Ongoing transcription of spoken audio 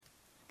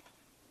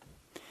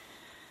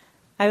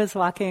I was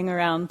walking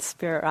around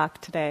Spirit Rock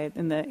today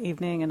in the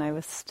evening, and I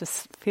was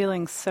just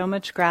feeling so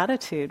much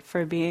gratitude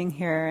for being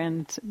here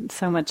and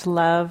so much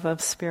love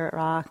of Spirit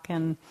Rock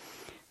and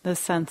the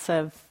sense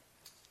of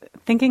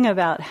thinking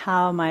about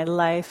how my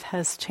life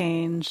has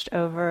changed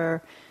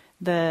over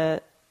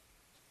the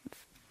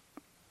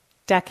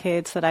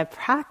decades that I've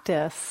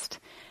practiced.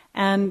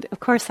 And of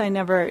course, I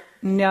never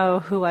know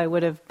who I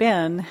would have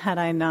been had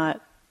I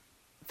not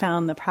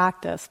found the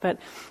practice. But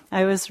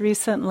I was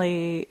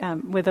recently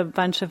with a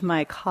bunch of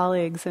my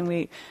colleagues, and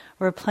we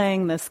were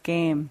playing this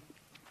game.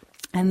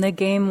 And the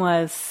game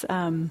was,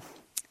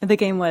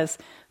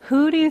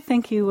 who do you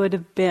think you would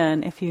have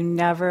been if you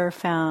never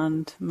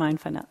found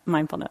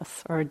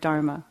mindfulness or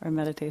Dharma or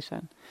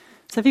meditation?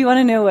 So if you want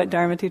to know what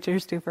Dharma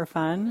teachers do for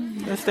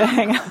fun, just to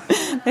hang out,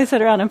 they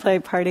sit around and play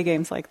party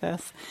games like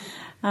this.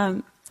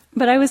 But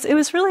it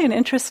was really an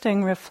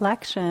interesting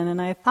reflection,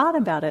 and I thought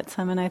about it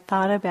some, and I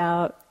thought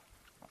about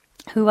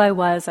who I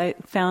was. I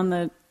found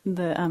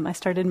I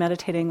started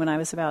meditating when I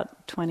was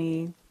about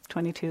 20,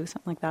 22,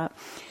 something like that.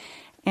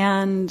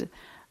 And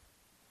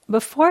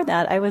before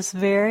that, I was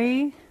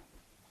very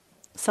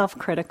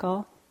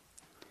self-critical,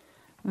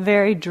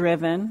 very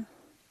driven,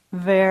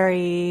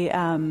 very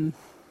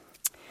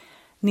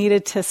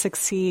needed to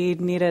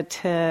succeed, needed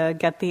to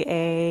get the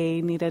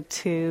A, needed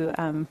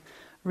to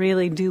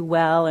really do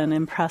well and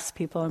impress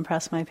people,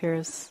 impress my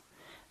peers.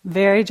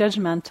 Very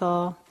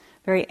judgmental,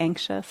 very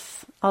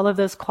anxious. All of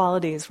those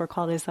qualities were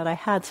qualities that I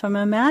had. So I'm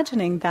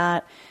imagining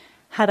that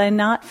had I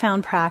not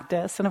found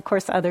practice, and of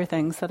course other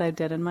things that I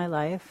did in my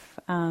life,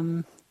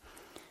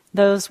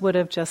 those would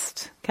have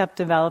just kept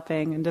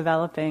developing,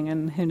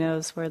 and who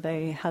knows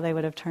how they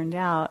would have turned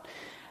out.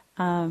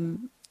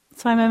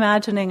 So I'm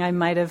imagining I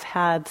might have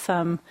had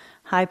some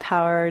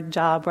high-powered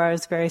job where I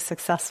was very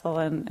successful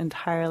and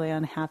entirely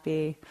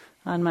unhappy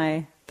on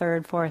my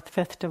third, fourth,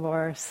 fifth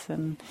divorce,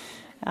 and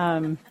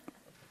I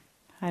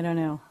don't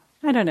know.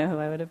 I don't know who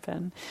I would have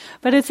been.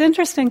 But it's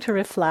interesting to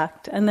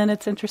reflect, and then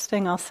it's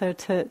interesting also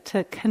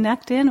to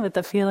connect in with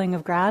the feeling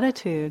of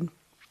gratitude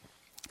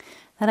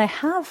that I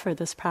have for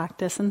this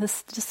practice, and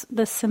this just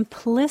the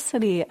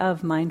simplicity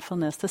of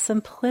mindfulness, the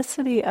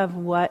simplicity of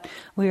what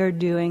we are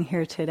doing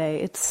here today.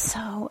 It's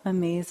so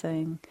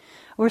amazing.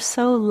 We're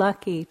so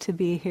lucky to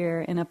be here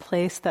in a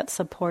place that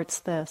supports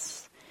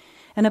this,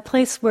 in a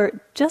place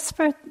where just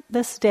for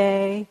this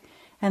day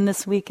and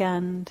this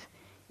weekend,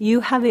 you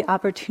have the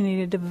opportunity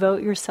to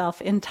devote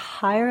yourself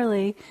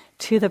entirely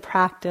to the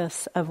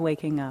practice of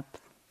waking up.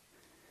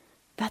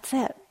 That's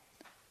it.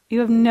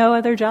 You have no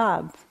other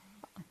job.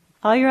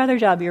 All your other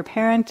job, your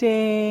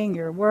parenting,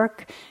 your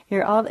work,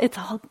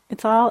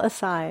 it's all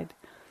aside.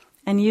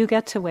 And you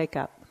get to wake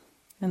up.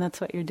 And that's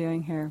what you're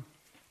doing here.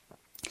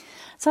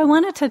 So I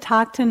wanted to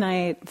talk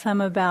tonight some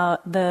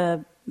about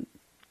the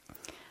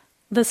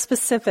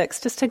specifics,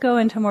 just to go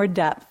into more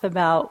depth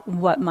about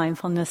what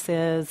mindfulness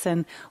is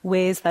and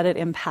ways that it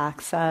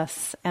impacts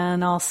us,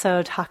 and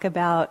also talk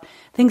about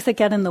things that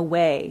get in the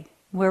way,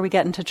 where we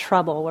get into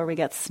trouble, where we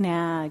get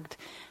snagged,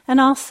 and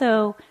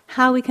also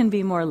how we can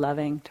be more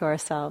loving to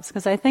ourselves.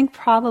 Because I think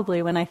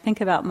probably when I think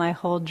about my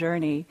whole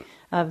journey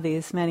of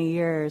these many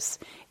years,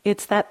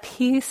 it's that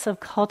piece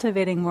of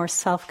cultivating more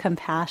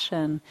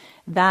self-compassion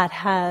that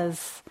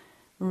has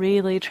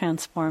really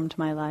transformed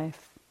my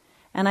life.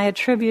 And I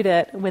attribute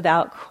it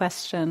without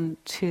question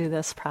to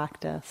this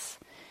practice.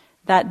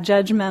 That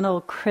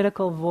judgmental,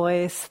 critical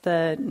voice,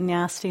 the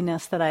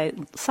nastiness that I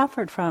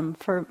suffered from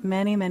for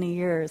many, many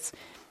years,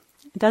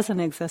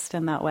 doesn't exist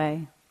in that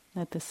way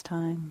at this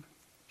time.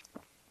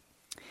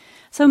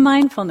 So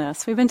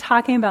mindfulness. We've been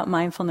talking about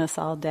mindfulness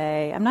all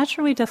day. I'm not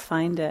sure we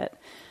defined it.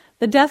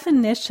 The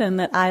definition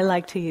that I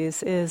like to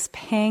use is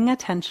paying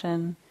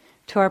attention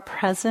to our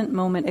present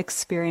moment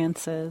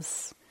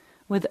experiences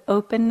with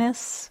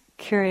openness,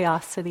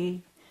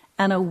 curiosity,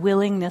 and a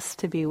willingness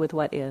to be with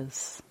what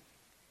is.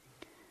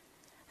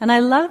 And I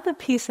love the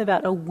piece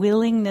about a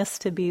willingness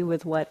to be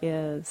with what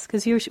is,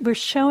 because we're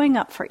showing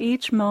up for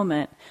each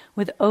moment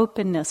with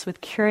openness, with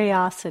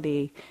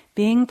curiosity,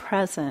 being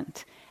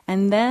present,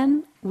 and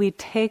then we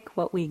take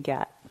what we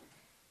get.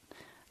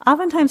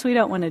 Oftentimes we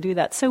don't want to do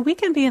that. So we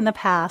can be in the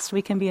past,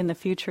 we can be in the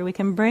future, we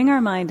can bring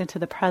our mind into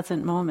the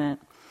present moment.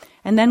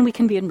 And then we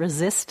can be in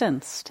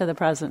resistance to the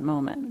present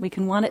moment. We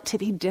can want it to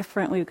be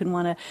different. We can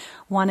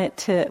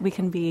we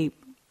can be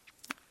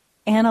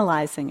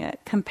analyzing it,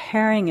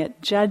 comparing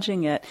it,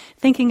 judging it,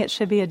 thinking it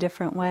should be a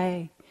different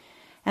way.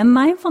 And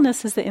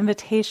mindfulness is the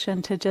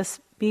invitation to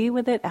just be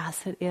with it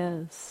as it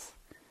is,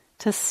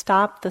 to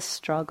stop the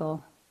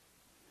struggle,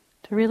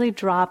 to really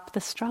drop the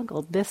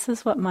struggle. This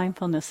is what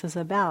mindfulness is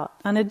about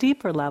on a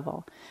deeper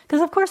level. Because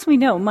of course we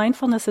know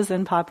mindfulness is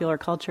in popular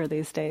culture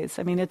these days.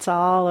 I mean, it's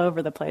all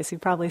over the place.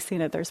 You've probably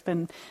seen it. There's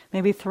been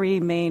maybe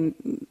three main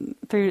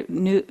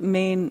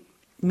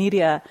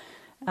media.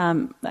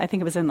 I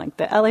think it was in like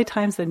the LA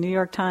Times, the New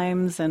York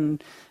Times,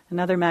 and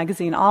another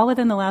magazine, all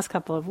within the last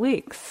couple of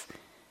weeks.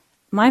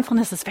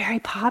 Mindfulness is very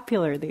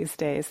popular these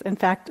days. In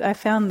fact, I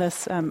found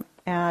this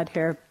ad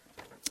here.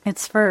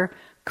 It's for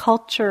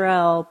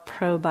cultural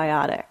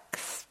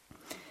probiotics.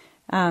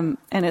 And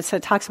it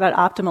talks about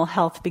optimal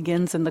health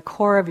begins in the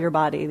core of your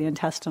body, the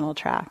intestinal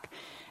tract.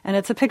 And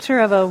it's a picture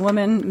of a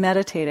woman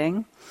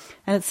meditating.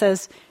 And it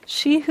says,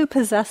 "She who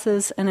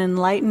possesses an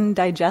enlightened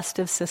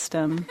digestive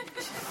system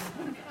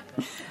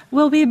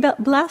will be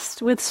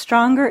blessed with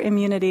stronger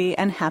immunity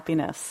and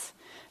happiness,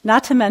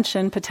 not to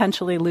mention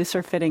potentially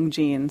looser-fitting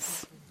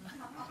jeans."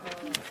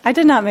 I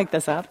did not make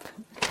this up.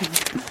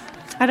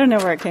 I don't know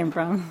where it came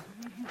from.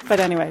 But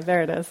anyway,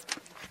 there it is.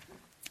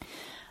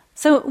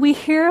 So we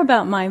hear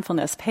about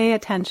mindfulness, pay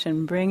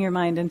attention, bring your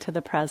mind into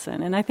the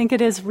present. And I think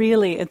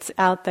it's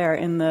out there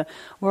in the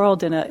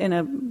world in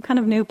a kind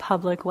of new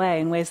public way,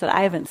 in ways that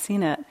I haven't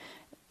seen it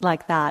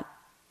like that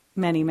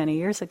many, many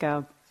years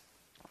ago.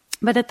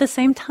 But at the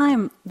same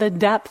time, the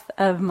depth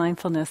of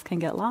mindfulness can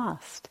get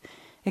lost.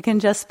 It can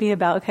just be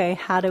about, okay,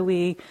 how do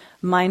we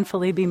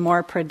mindfully be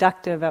more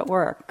productive at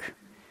work?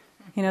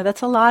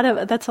 That's a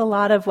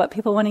lot of what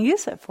people want to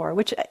use it for,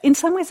 which in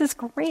some ways is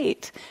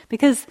great,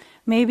 because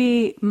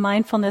maybe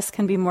mindfulness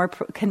can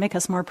make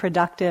us more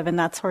productive, and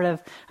that's sort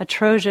of a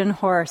Trojan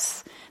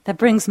horse that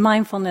brings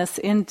mindfulness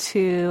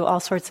into all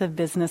sorts of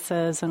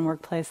businesses and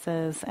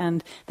workplaces,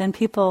 and then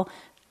people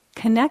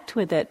connect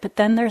with it. But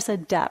then there's a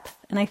depth,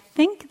 and I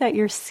think that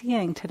you're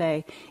seeing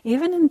today,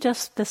 even in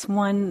just this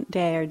one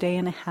day or day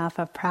and a half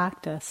of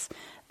practice,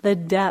 the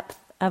depth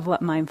of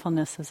what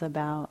mindfulness is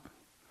about.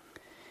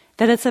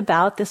 That it's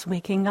about this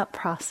waking up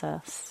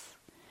process.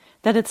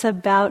 That it's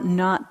about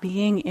not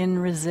being in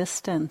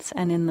resistance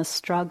and in the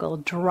struggle,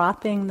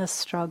 dropping the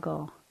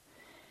struggle.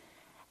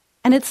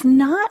 And it's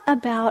not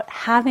about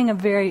having a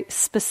very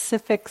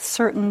specific,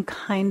 certain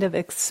kind of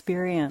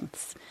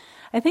experience.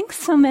 I think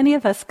so many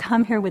of us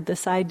come here with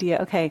this idea,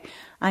 okay,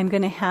 I'm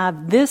going to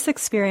have this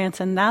experience,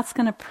 and that's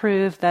going to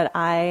prove that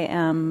I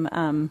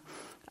am,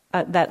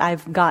 that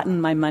I've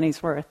gotten my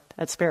money's worth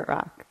at Spirit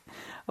Rock.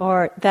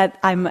 Or that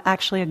I'm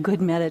actually a good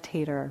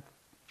meditator,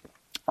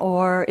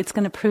 or it's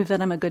going to prove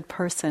that I'm a good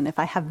person if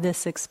I have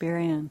this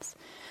experience.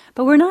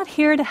 But we're not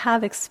here to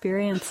have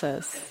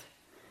experiences.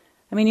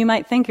 I mean, you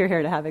might think you're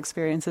here to have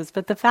experiences,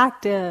 but the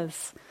fact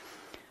is,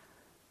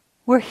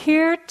 we're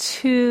here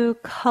to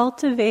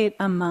cultivate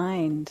a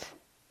mind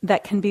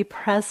that can be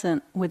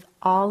present with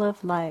all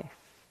of life,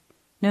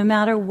 no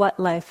matter what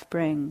life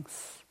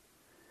brings.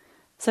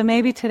 So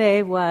maybe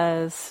today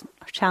was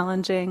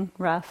challenging,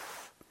 rough.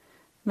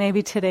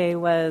 Maybe today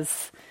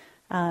was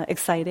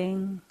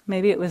exciting.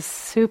 Maybe it was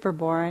super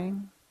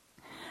boring.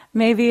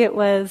 Maybe it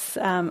was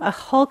a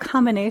whole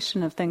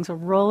combination of things, a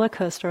roller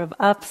coaster of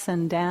ups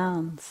and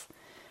downs.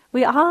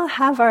 We all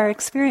have our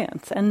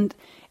experience, and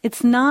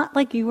it's not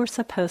like you were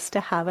supposed to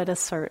have it a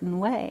certain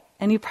way.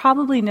 And you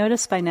probably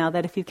noticed by now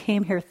that if you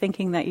came here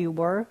thinking that you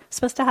were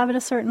supposed to have it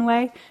a certain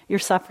way, you're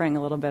suffering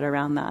a little bit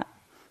around that.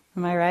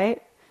 Am I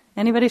right?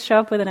 Anybody show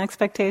up with an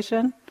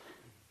expectation?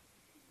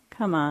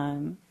 Come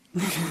on.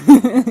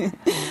 All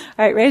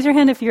right, raise your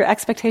hand if your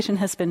expectation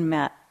has been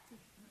met.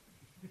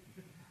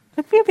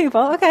 A few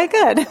people. Okay,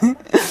 good.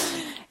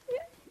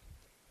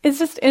 It's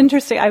just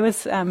interesting.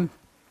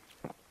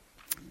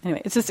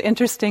 It's just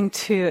interesting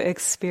to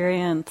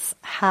experience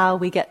how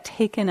we get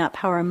taken up,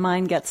 how our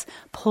mind gets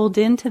pulled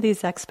into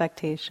these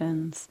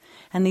expectations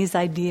and these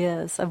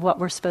ideas of what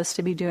we're supposed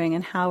to be doing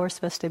and how we're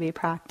supposed to be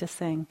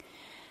practicing.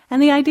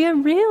 And the idea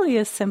really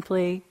is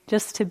simply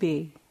just to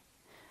be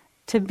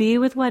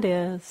with what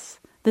is.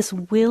 This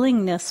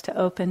willingness to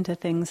open to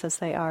things as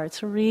they are.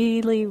 It's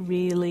really,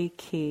 really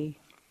key.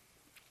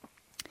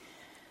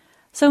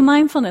 So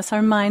mindfulness,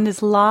 our mind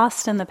is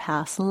lost in the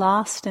past,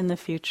 lost in the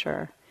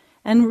future.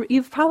 And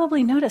you've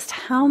probably noticed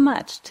how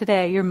much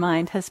today your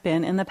mind has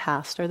been in the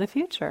past or the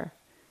future.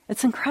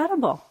 It's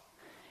incredible.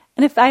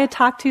 And if I had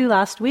talked to you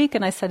last week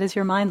and I said, is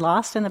your mind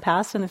lost in the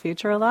past and the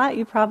future a lot?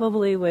 You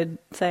probably would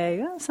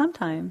say, oh,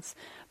 sometimes.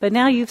 But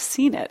now you've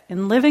seen it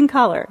in living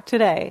color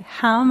today,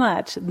 how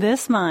much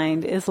this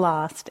mind is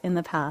lost in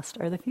the past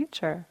or the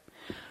future.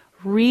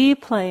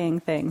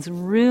 Replaying things,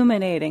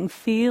 ruminating,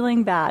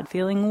 feeling bad,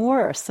 feeling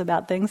worse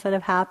about things that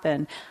have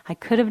happened. I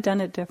could have done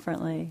it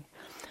differently.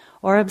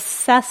 Or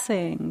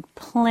obsessing,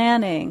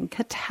 planning,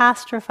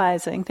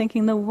 catastrophizing,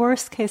 thinking the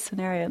worst case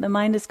scenario. The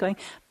mind is going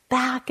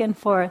back and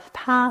forth,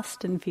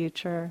 past and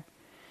future.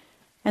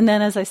 And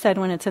then, as I said,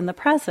 when it's in the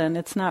present,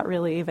 it's not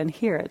really even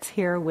here. It's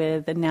here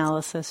with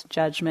analysis,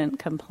 judgment,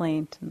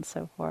 complaint, and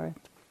so forth.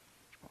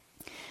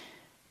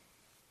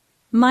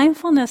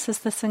 Mindfulness is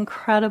this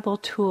incredible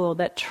tool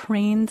that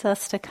trains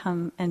us to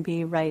come and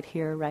be right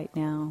here, right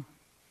now.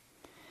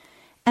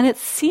 And it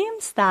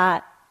seems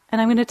that,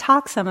 and I'm going to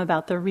talk some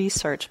about the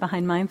research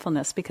behind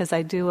mindfulness because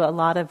I do a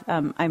lot of,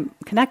 I'm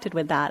connected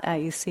with that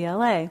at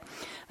UCLA,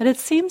 but it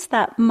seems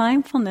that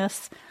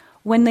mindfulness,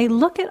 when they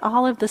look at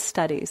all of the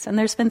studies, and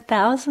there's been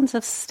thousands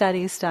of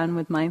studies done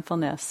with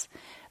mindfulness,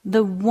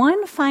 the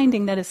one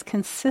finding that is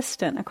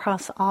consistent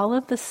across all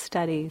of the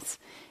studies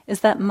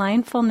is that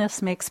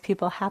mindfulness makes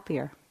people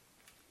happier.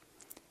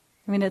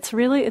 I mean, it's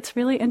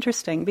really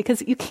interesting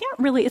because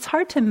it's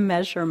hard to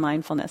measure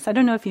mindfulness. I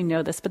don't know if you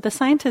know this, but the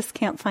scientists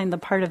can't find the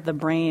part of the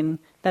brain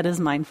that is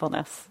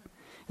mindfulness.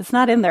 It's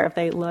not in there if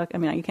they look. I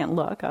mean, you can't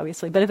look,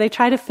 obviously, but if they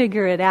try to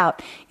figure it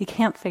out, you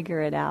can't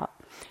figure it out.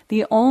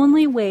 The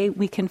only way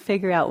we can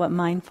figure out what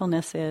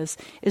mindfulness is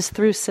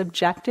through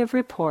subjective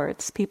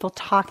reports, people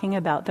talking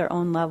about their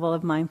own level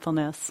of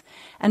mindfulness,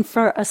 and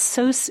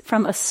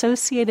from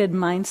associated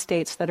mind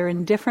states that are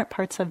in different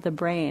parts of the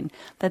brain,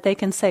 that they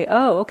can say,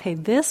 oh, okay,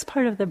 this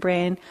part of the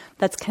brain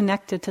that's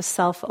connected to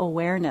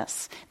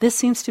self-awareness, this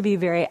seems to be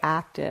very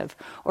active.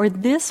 Or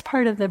this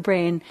part of the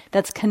brain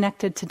that's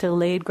connected to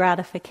delayed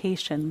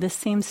gratification, this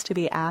seems to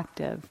be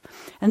active.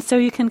 And so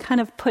you can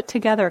kind of put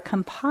together a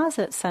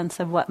composite sense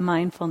of what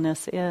mindfulness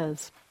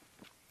is.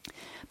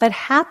 But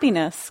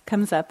happiness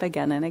comes up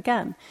again and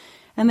again.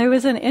 And there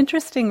was an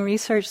interesting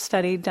research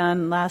study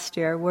done last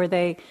year where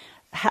they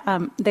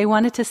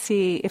wanted to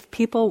see if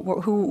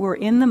people who were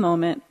in the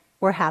moment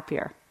were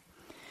happier.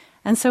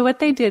 And so what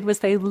they did was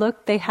they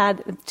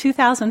had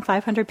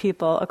 2,500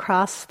 people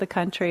across the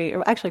country,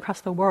 or actually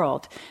across the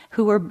world,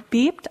 who were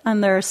beeped on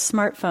their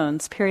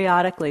smartphones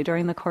periodically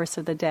during the course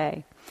of the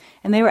day.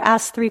 And they were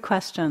asked 3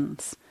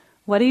 questions.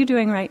 What are you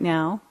doing right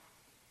now?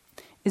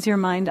 Is your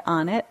mind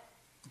on it?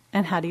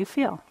 And how do you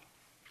feel?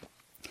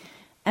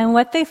 And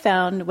what they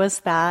found was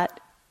that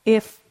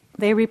if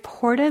they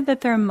reported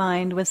that their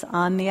mind was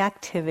on the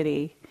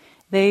activity,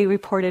 they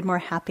reported more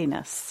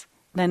happiness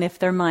than if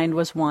their mind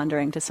was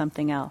wandering to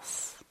something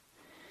else.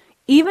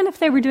 Even if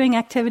they were doing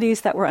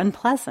activities that were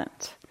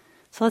unpleasant.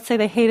 So let's say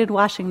they hated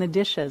washing the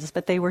dishes,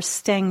 but they were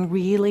staying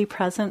really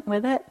present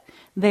with it,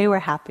 they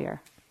were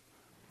happier.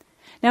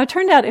 Now it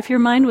turned out if your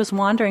mind was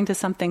wandering to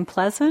something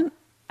pleasant,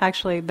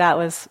 actually,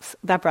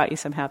 that brought you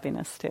some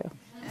happiness too.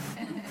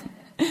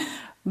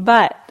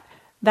 But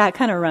that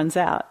kind of runs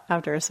out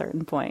after a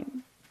certain point.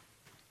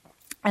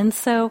 And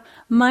so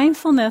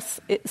mindfulness,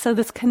 so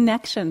this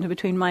connection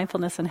between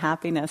mindfulness and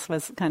happiness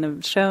was kind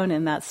of shown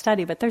in that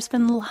study, but there's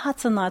been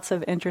lots and lots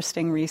of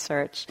interesting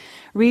research.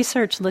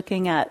 Research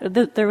looking at,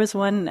 there was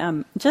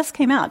one, just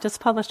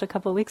published a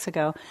couple of weeks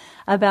ago,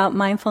 about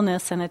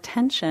mindfulness and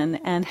attention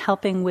and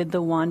helping with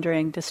the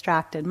wandering,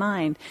 distracted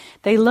mind.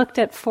 They looked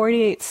at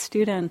 48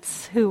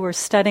 students who were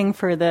studying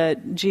for the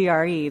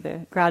GRE,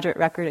 the Graduate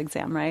Record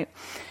Exam, right?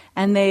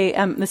 And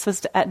this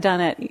was done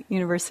at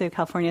University of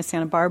California,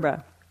 Santa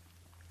Barbara.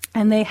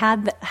 And they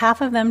had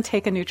half of them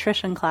take a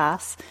nutrition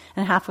class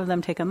and half of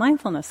them take a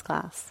mindfulness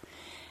class.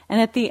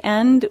 And at the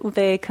end,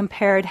 they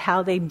compared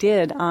how they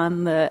did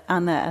on the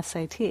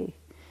SAT,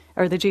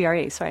 or the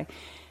GRE, sorry.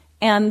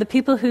 And the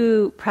people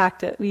who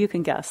practiced, you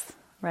can guess,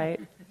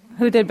 right?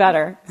 Who did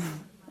better?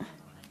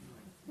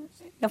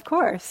 Of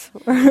course.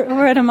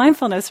 We're at a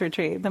mindfulness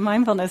retreat. The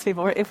mindfulness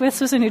people. If this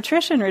was a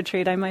nutrition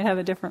retreat, I might have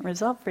a different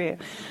result for you.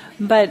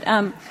 But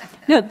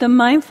no, the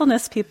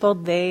mindfulness people,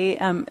 they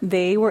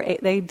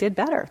did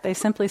better. They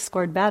simply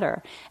scored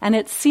better. And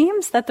it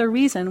seems that the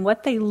reason,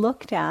 what they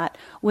looked at,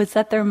 was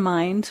that their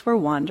minds were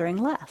wandering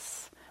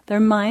less. Their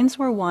minds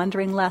were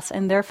wandering less,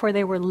 and therefore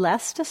they were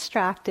less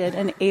distracted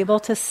and able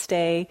to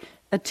stay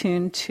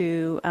attuned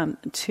to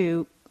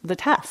the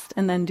test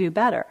and then do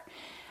better.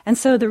 And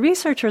so the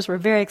researchers were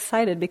very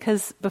excited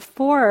because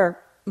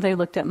before they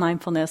looked at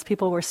mindfulness,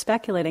 people were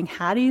speculating,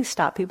 how do you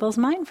stop people's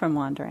mind from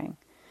wandering?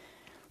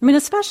 I mean,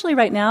 especially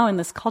right now in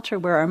this culture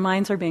where our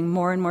minds are being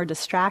more and more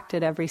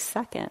distracted every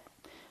second,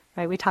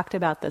 right? We talked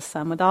about this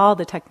some with all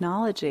the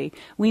technology.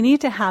 We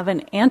need to have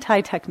an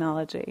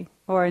anti-technology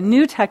or a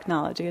new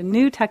technology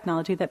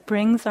that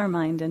brings our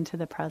mind into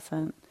the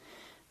present,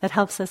 that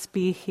helps us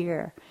be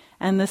here.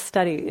 And this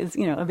study is,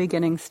 a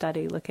beginning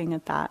study looking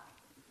at that.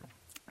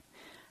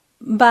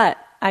 But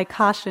I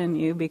caution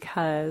you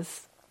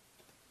because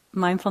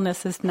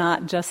mindfulness is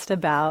not just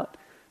about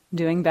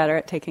doing better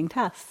at taking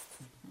tests.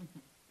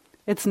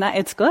 It's not.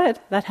 It's good.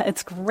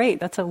 It's great.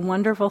 That's a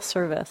wonderful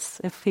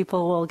service if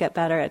people will get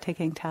better at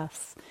taking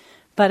tests.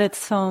 But it's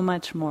so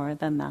much more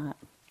than that.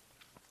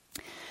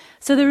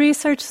 So the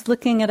research is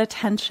looking at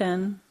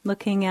attention,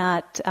 looking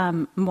at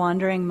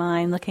wandering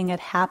mind, looking at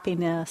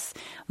happiness.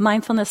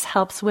 Mindfulness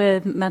helps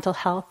with mental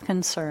health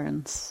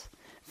concerns.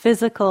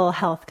 Physical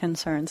health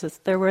concerns.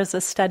 There was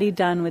a study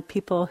done with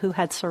people who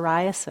had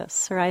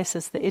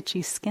psoriasis, the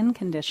itchy skin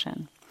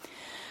condition.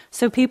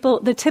 So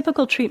the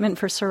typical treatment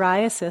for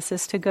psoriasis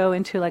is to go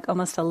into like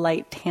almost a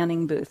light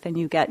tanning booth and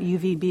you get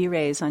UVB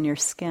rays on your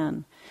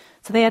skin.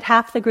 So they had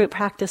half the group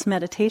practice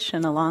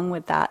meditation along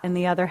with that and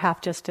the other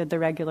half just did the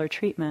regular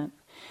treatment.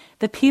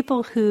 The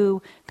people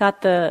who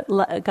got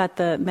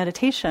the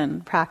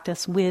meditation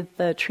practice with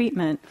the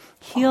treatment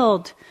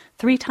healed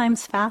 3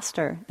 times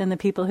faster than the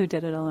people who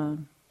did it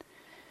alone.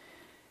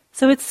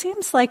 So it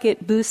seems like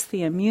it boosts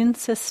the immune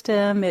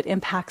system, it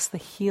impacts the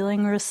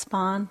healing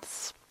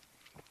response.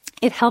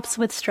 It helps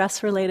with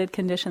stress-related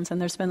conditions, and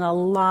there's been a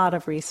lot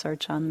of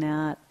research on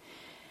that.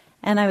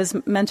 And I was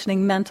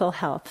mentioning mental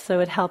health,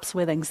 so it helps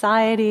with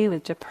anxiety,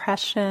 with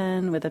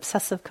depression, with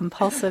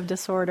obsessive-compulsive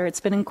disorder. It's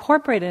been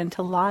incorporated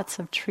into lots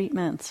of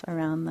treatments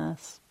around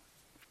this.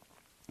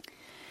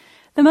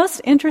 The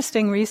most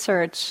interesting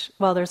research,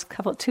 well, there's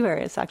 2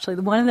 areas actually.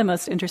 One of the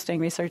most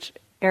interesting research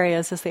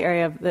areas is the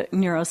area of the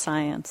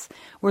neuroscience.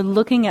 We're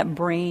looking at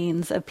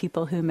brains of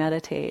people who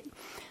meditate.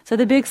 So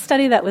the big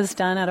study that was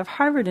done out of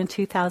Harvard in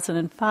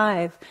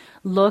 2005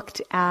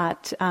 looked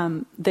at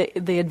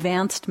the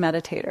advanced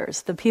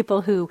meditators, the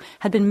people who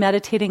had been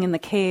meditating in the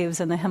caves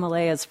in the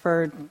Himalayas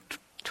for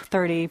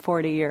 30,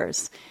 40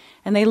 years.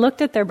 And they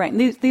looked at their brain.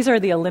 These are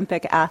the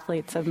Olympic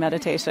athletes of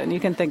meditation.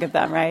 You can think of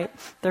them, right?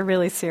 They're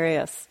really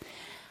serious.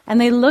 And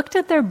they looked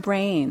at their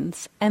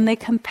brains, and they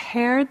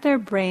compared their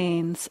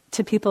brains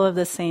to people of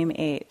the same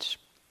age.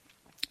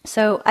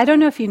 So I don't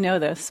know if you know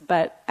this,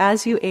 but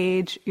as you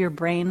age, your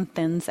brain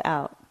thins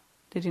out.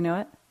 Did you know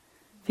it?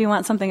 If you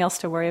want something else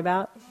to worry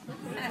about,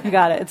 you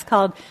got it. It's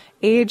called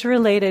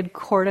age-related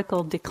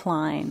cortical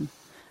decline.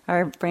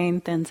 Our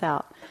brain thins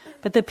out.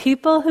 But the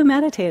people who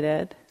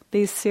meditated,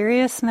 these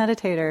serious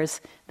meditators,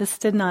 this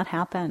did not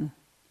happen,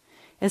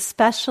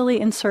 especially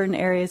in certain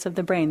areas of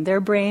the brain. Their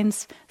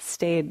brains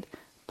stayed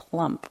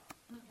plump.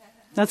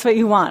 That's what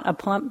you want, a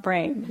plump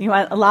brain. You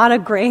want a lot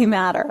of gray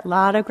matter,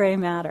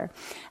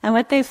 And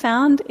what they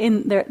found,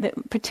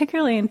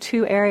 particularly in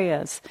two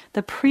areas,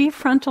 the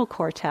prefrontal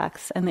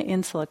cortex and the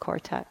insular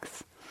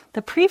cortex.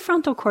 The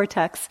prefrontal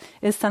cortex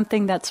is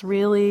something that's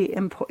really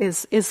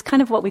is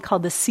kind of what we call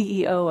the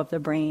CEO of the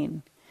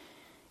brain.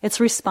 It's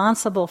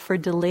responsible for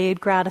delayed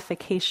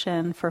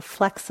gratification, for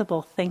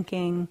flexible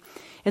thinking.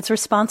 It's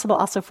responsible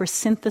also for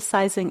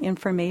synthesizing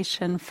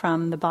information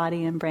from the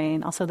body and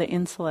brain. Also the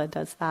insula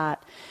does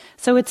that.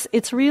 So it's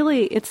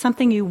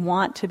something you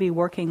want to be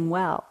working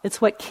well.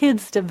 It's what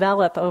kids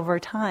develop over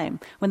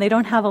time. When they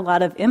don't have a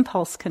lot of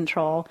impulse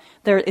control,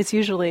 it's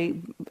usually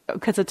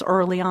because it's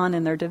early on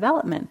in their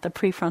development. The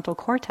prefrontal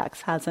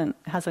cortex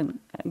hasn't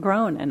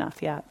grown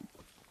enough yet.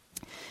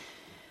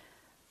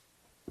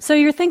 So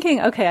you're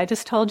thinking, okay, I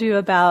just told you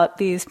about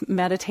these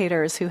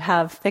meditators who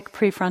have thick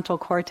prefrontal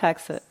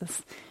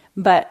cortexes,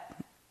 but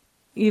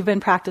you've been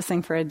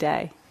practicing for a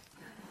day.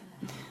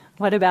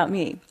 What about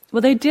me?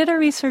 Well, they did a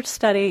research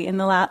study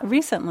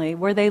recently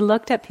where they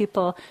looked at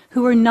people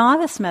who were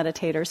novice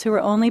meditators who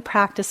were only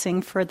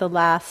practicing for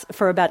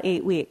about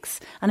 8 weeks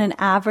on an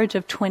average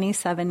of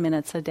 27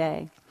 minutes a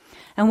day.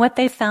 And what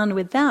they found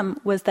with them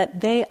was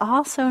that they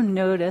also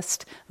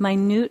noticed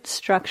minute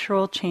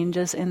structural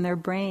changes in their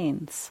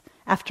brains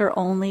after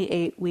only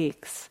 8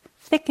 weeks,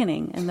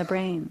 thickening in the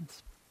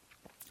brains.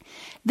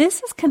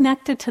 This is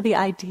connected to the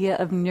idea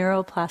of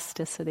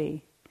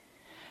neuroplasticity.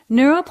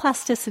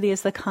 Neuroplasticity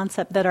is the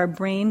concept that our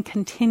brain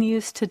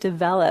continues to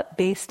develop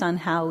based on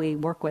how we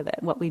work with it,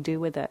 what we do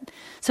with it.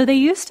 So they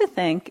used to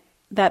think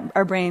that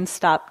our brains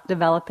stopped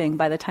developing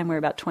by the time we were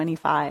about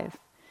 25.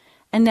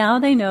 And now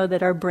they know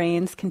that our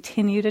brains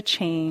continue to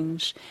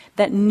change,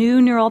 that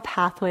new neural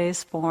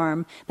pathways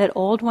form, that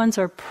old ones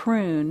are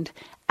pruned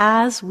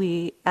as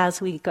we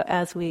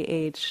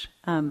age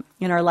in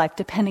our life,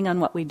 depending on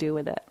what we do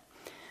with it.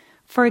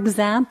 For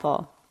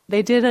example,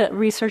 they did a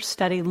research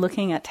study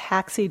looking at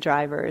taxi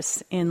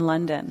drivers in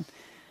London.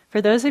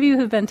 For those of you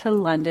who've been to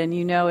London,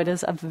 you know it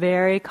is a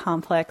very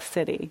complex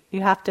city.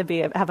 You have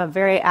to have a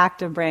very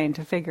active brain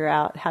to figure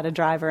out how to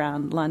drive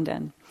around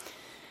London.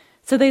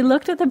 So they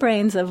looked at the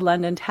brains of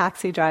London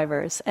taxi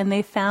drivers, and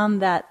they found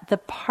that the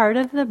part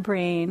of the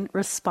brain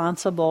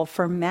responsible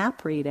for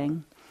map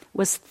reading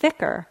was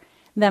thicker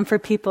than for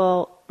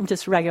people,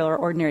 just regular,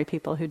 ordinary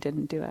people who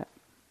didn't do it.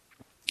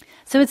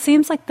 So it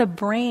seems like the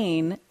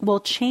brain will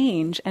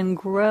change and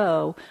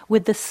grow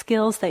with the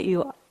skills that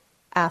you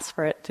ask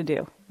for it to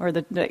do, or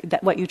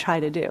what you try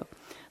to do.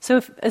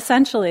 So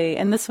essentially,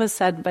 and this was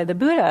said by the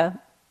Buddha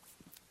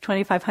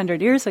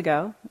 2,500 years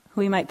ago,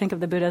 we might think of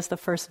the Buddha as the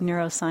first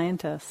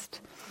neuroscientist.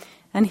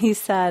 And he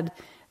said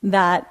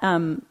that,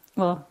 I'm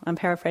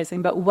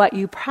paraphrasing, but what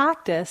you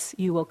practice,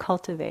 you will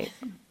cultivate.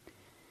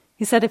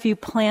 He said if you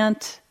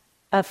plant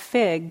a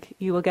fig,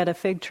 you will get a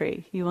fig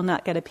tree. You will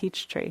not get a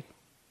peach tree.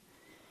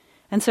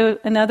 And so,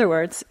 in other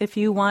words, if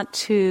you want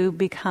to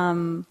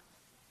become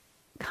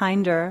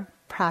kinder,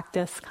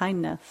 practice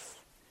kindness.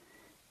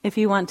 If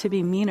you want to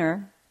be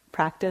meaner,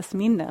 practice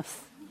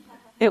meanness.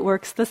 It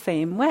works the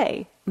same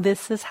way.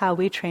 This is how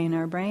we train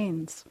our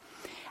brains.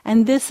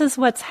 And this is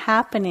what's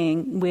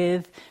happening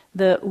with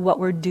what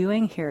we're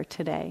doing here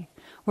today.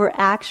 We're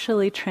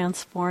actually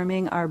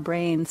transforming our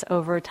brains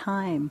over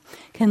time.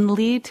 Can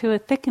lead to a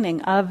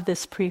thickening of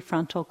this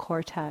prefrontal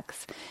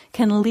cortex.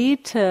 Can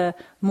lead to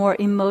more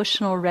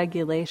emotional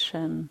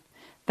regulation,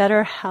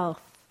 better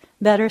health,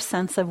 better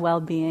sense of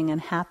well-being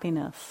and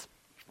happiness.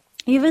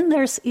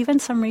 There's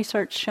some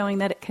research showing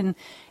that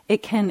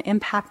it can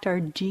impact our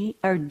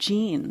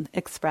gene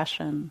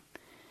expression.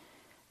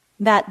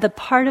 That the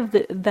part of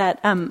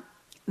that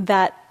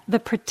the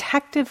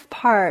protective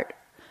part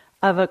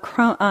of our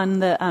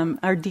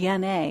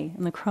DNA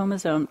and the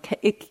chromosome,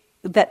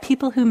 that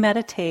people who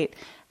meditate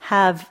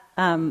have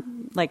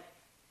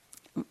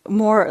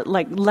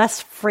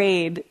less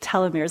frayed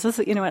telomeres. This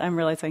is, you know what, I'm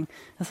realizing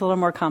it's a little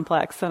more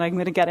complex than I'm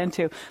going to get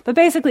into. But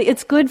basically,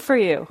 it's good for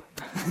you.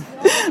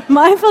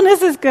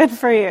 Mindfulness is good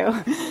for you.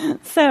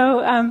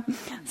 So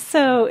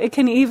it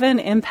can even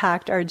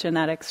impact our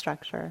genetic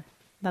structure.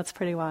 That's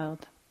pretty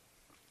wild.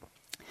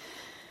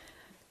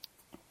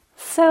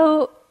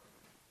 So,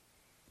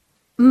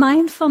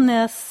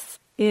 mindfulness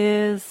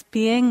is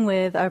being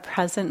with our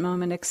present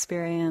moment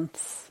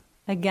experience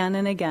again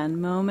and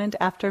again, moment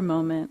after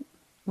moment,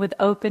 with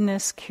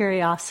openness,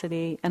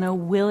 curiosity, and a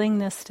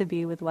willingness to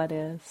be with what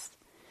is.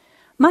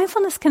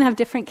 Mindfulness can have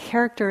different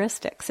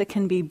characteristics. It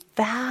can be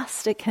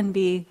vast, it can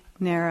be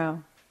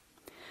narrow.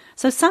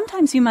 So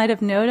sometimes you might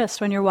have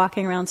noticed when you're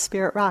walking around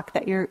Spirit Rock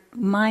that your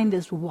mind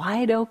is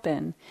wide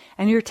open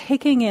and you're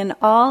taking in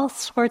all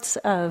sorts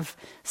of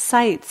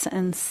sights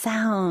and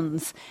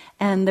sounds.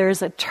 And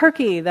there's a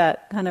turkey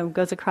that kind of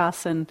goes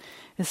across and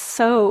is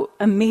so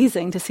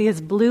amazing to see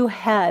his blue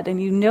head.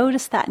 And you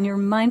notice that and you're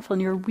mindful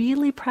and you're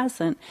really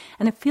present.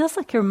 And it feels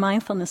like your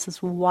mindfulness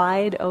is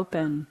wide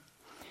open.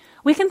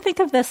 We can think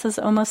of this as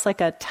almost like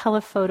a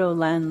telephoto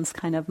lens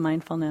kind of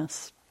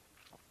mindfulness.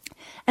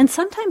 And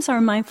sometimes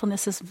our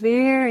mindfulness is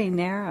very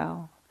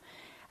narrow,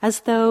 as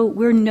though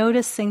we're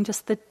noticing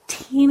just the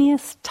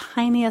teeniest,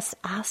 tiniest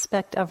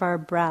aspect of our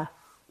breath.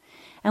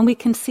 And we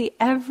can see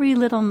every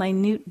little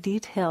minute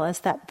detail as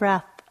that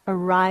breath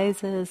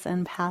arises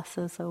and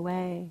passes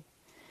away.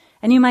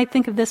 And you might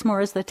think of this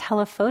more as the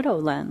telephoto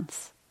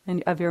lens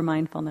of your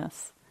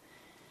mindfulness.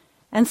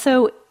 And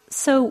so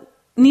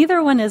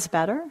neither one is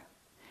better.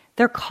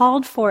 They're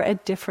called for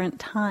at different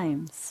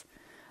times.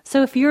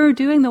 So if you're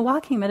doing the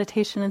walking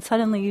meditation and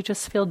suddenly you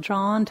just feel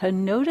drawn to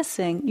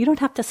noticing, you don't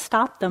have to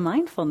stop the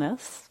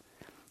mindfulness.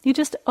 You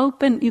just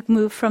you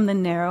move from the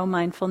narrow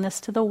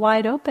mindfulness to the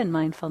wide open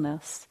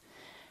mindfulness.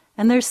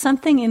 And there's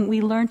something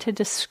we learn to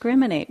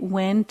discriminate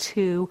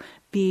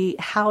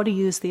how to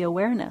use the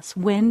awareness,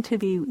 when to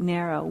be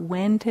narrow,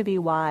 when to be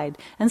wide.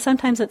 And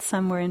sometimes it's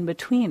somewhere in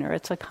between, or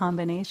it's a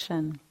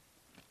combination.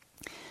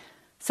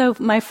 So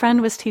my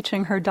friend was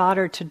teaching her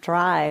daughter to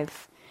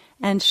drive,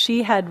 and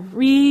she had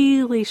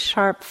really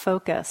sharp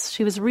focus.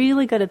 She was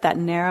really good at that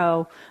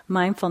narrow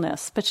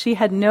mindfulness, but she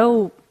had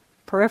no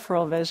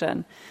peripheral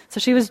vision. So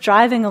she was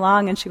driving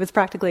along and she was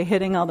practically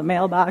hitting all the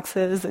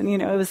mailboxes,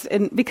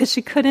 and because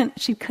she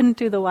couldn't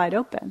do the wide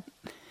open.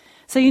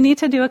 So you need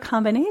to do a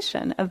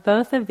combination of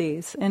both of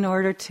these in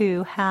order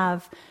to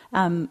have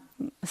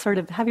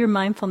have your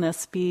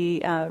mindfulness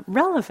be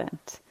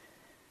relevant.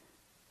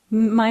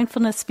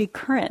 Mindfulness be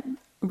current,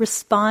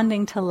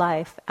 responding to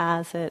life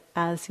as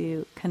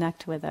you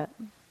connect with it.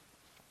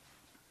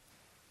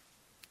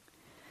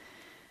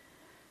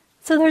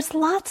 So there's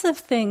lots of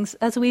things,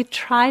 as we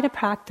try to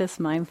practice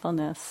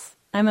mindfulness,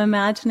 I'm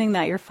imagining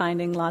that you're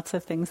finding lots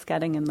of things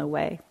getting in the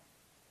way.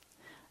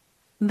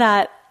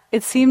 That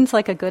it seems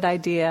like a good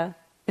idea,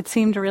 it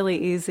seemed really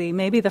easy,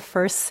 maybe the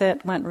first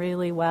sit went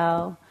really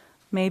well,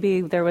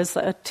 maybe there was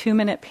a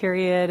 2-minute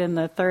period in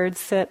the third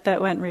sit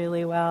that went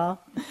really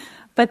well.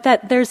 But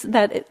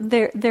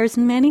there's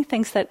many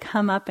things that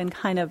come up and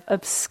kind of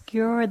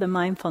obscure the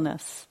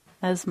mindfulness,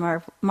 as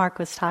Mark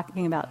was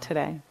talking about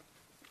today.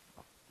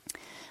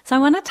 So I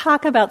want to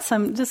talk about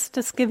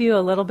just give you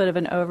a little bit of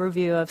an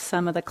overview of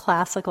some of the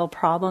classical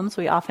problems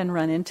we often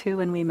run into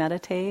when we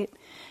meditate,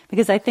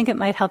 because I think it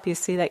might help you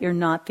see that you're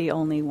not the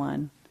only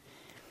one.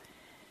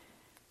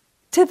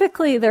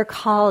 Typically, they're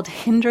called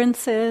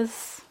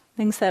hindrances,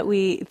 things that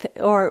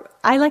or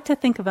I like to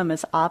think of them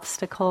as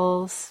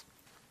obstacles,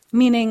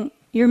 meaning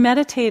you're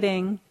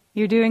meditating,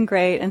 you're doing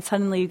great, and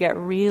suddenly you get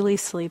really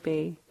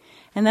sleepy.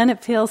 And then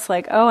it feels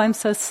like, oh, I'm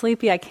so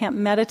sleepy, I can't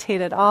meditate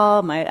at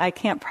all, I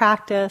can't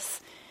practice.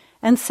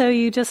 And so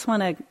you just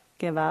want to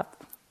give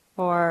up,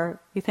 or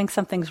you think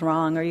something's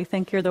wrong, or you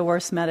think you're the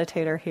worst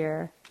meditator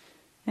here.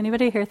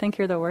 Anybody here think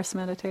you're the worst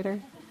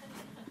meditator?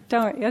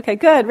 Don't. Okay,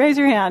 good, raise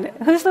your hand.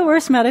 Who's the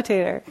worst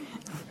meditator?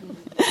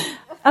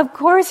 Of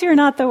course you're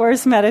not the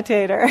worst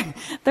meditator.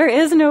 There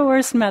is no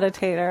worst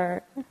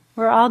meditator.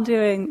 We're all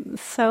doing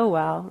so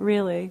well,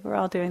 really. We're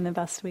all doing the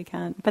best we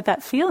can. But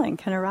that feeling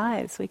can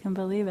arise. We can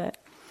believe it.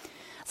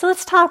 So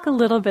let's talk a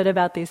little bit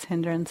about these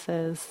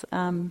hindrances.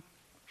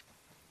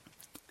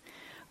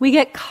 We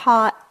get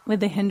caught with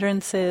the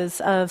hindrances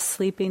of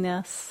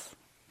sleepiness.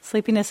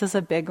 Sleepiness is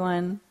a big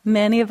one.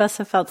 Many of us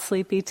have felt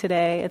sleepy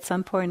today at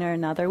some point or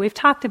another. We've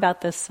talked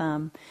about this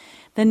some.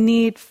 The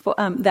need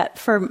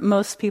for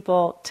most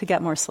people to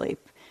get more sleep.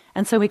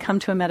 And so we come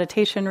to a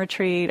meditation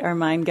retreat,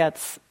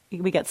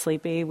 we get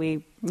sleepy,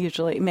 we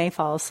usually may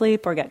fall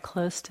asleep or get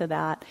close to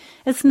that.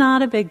 It's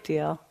not a big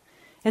deal.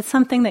 It's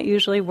something that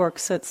usually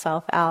works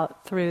itself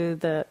out through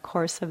the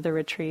course of the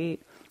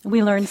retreat.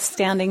 We learned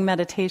standing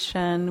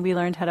meditation, we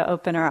learned how to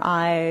open our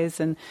eyes,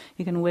 and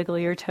you can wiggle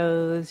your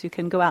toes, you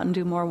can go out and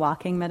do more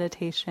walking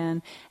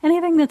meditation.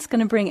 Anything that's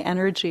going to bring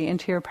energy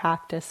into your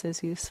practice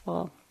is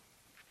useful.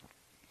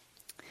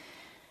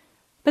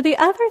 But the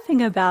other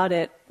thing about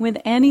it, with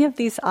any of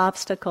these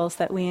obstacles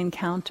that we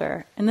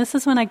encounter, and this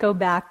is when I go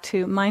back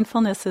to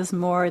mindfulness is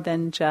more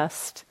than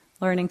just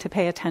learning to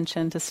pay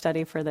attention to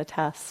study for the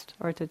test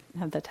or to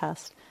have the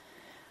test.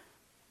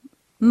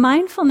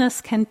 Mindfulness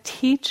can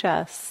teach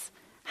us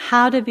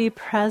how to be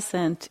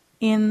present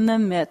in the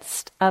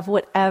midst of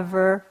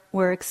whatever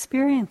we're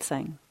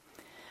experiencing.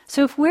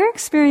 So if we're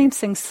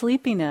experiencing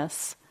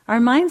sleepiness, our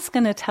mind's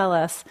going to tell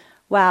us,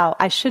 wow,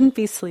 I shouldn't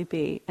be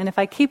sleepy. And if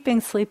I keep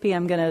being sleepy,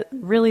 I'm going to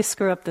really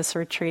screw up this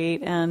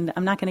retreat and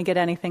I'm not going to get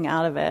anything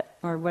out of it,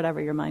 or whatever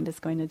your mind is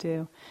going to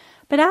do.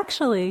 But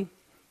actually,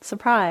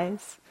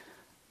 surprise,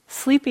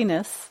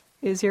 sleepiness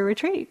is your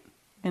retreat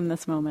in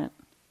this moment.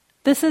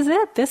 This is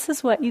it. This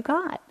is what you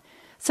got.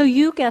 So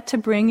you get to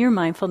bring your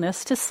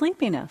mindfulness to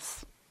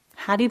sleepiness.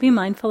 How do you be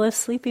mindful of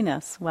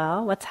sleepiness?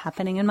 Well, what's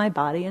happening in my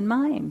body and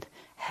mind?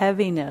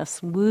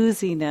 Heaviness,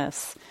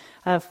 wooziness,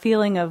 a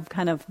feeling of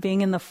kind of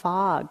being in the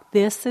fog.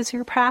 This is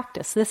your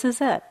practice. This is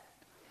it.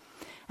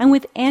 And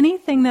with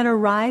anything that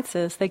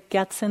arises that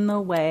gets in the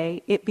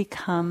way, it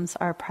becomes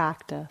our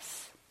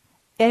practice.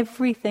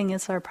 Everything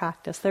is our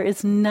practice. There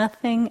is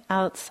nothing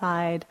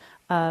outside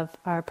of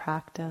our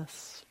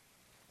practice.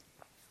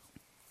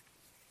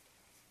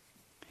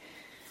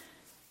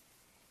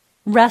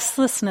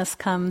 Restlessness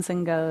comes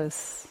and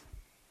goes.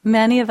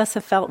 Many of us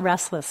have felt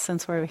restless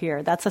since we're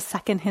here. That's a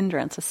second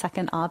hindrance, a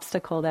second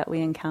obstacle that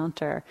we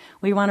encounter.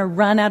 We want to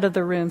run out of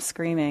the room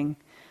screaming.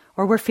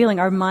 Or we're feeling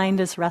our mind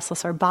is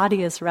restless, our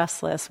body is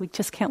restless. We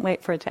just can't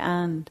wait for it to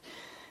end.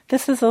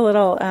 This is a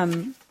little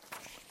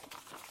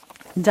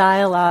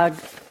dialogue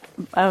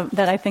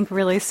that I think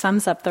really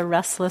sums up the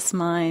restless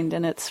mind,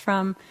 and it's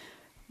from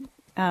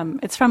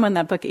when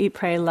that book Eat,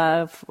 Pray,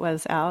 Love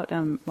was out.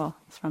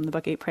 It's from the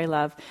book Eat, Pray,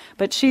 Love.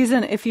 But she's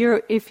in. If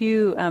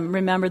you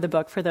remember the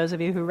book, for those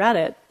of you who read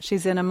it,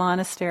 she's in a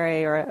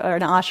monastery or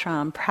an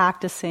ashram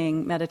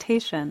practicing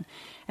meditation,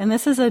 and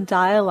this is a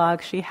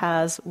dialogue she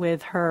has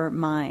with her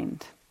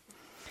mind.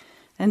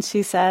 And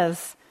she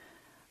says,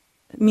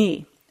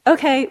 "Me,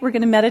 okay, we're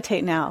going to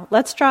meditate now.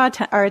 Let's draw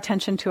our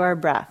attention to our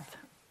breath,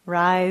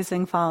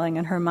 rising, falling."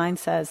 And her mind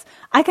says,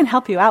 "I can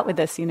help you out with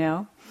this, you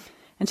know."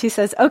 And she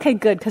says, "Okay,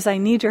 good, because I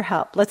need your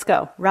help. Let's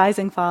go,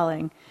 rising,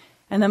 falling."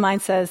 And the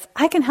mind says,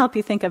 "I can help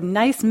you think of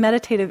nice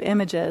meditative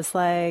images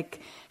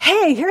like,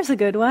 hey, here's a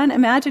good one.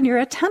 Imagine you're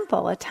a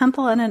temple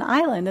on an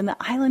island, and the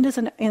island is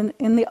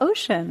in the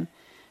ocean."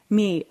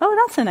 Me, "Oh,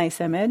 that's a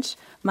nice image."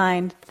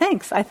 Mind,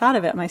 "Thanks, I thought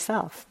of it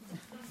myself."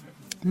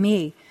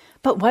 Me,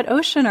 "But what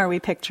ocean are we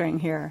picturing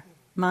here?"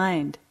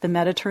 Mind, "The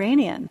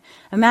Mediterranean.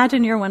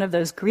 Imagine you're one of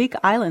those Greek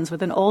islands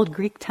with an old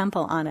Greek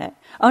temple on it."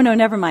 "Oh no,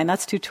 never mind,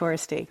 that's too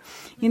touristy."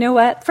 "You know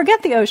what?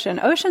 Forget the ocean.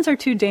 Oceans are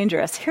too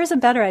dangerous. Here's a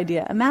better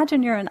idea.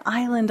 Imagine you're an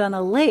island on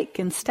a lake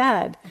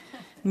instead."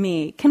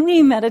 Me, "Can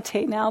we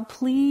meditate now,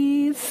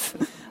 please?"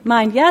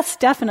 Mind, "Yes,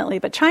 definitely,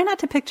 but try not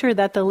to picture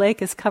that the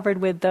lake is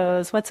covered with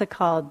those, what's it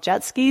called,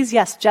 jet skis?"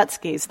 "Yes, jet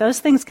skis. Those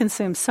things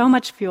consume so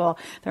much fuel.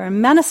 They're a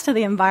menace to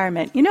the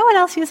environment. You know what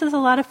else uses a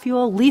lot of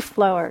fuel? Leaf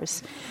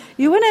blowers."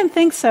 "You wouldn't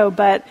think so,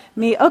 but..."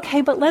 Me, "Okay,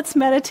 but let's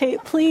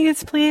meditate,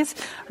 please, please."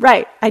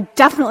 "Right, I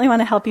definitely want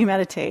to help you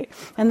meditate.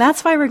 And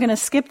that's why we're going to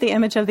skip the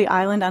image of the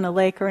island on a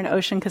lake or an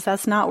ocean, because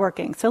that's not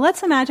working. So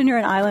let's imagine you're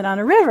an island on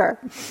a river."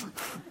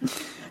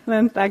 And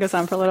then that goes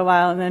on for a little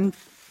while, and then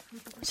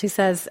she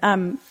says,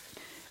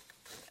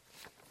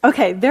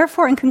 "Okay,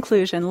 therefore, in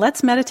conclusion,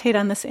 let's meditate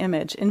on this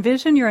image.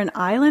 Envision you're an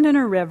island in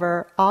a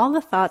river. All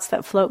the thoughts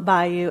that float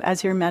by you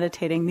as you're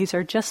meditating, these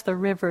are just the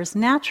river's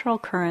natural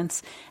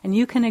currents, and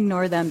you can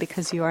ignore them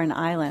because you are an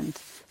island."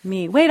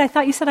 Me, "Wait, I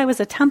thought you said I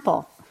was a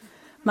temple."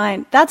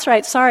 Mind, "That's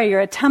right, sorry,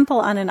 you're a temple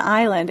on an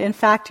island. In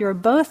fact, you're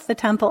both the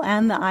temple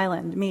and the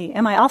island." Me,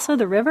 "Am I also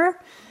the river?"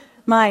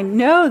 Mind,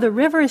 "No, the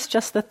river is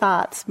just the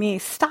thoughts." Me,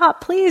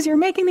 "Stop, please, you're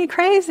making me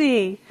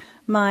crazy."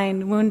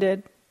 Mind,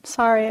 wounded,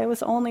 "Sorry, I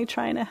was only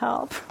trying to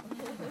help."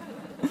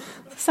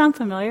 Sound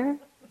familiar?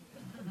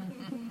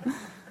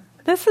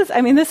 This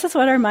is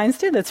what our minds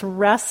do. This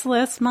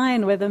restless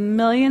mind with a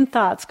million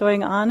thoughts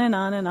going on and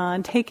on and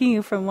on, taking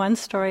you from one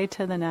story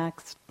to the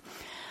next.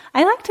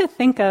 I like to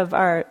think of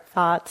our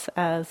thoughts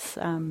as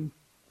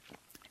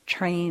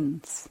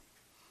trains.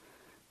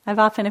 I've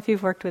often, if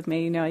you've worked with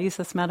me, you know I use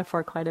this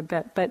metaphor quite a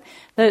bit, but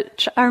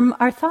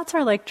our thoughts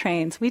are like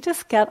trains. We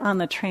just get on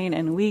the train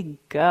and we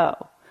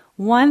go.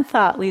 One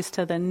thought leads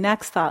to the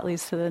next thought,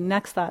 leads to the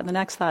next thought, and the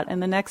next thought,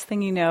 and the next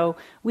thing you know,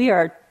 we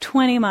are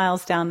 20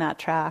 miles down that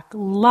track,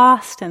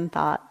 lost in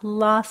thought,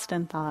 lost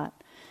in thought.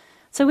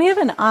 So we have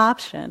an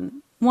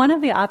option. One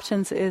of the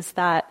options is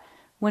that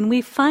when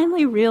we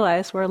finally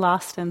realize we're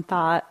lost in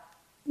thought,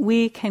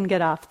 we can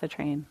get off the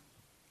train.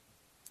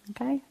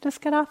 Okay?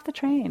 Just get off the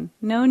train.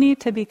 No need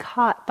to be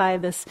caught by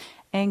this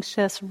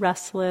anxious,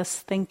 restless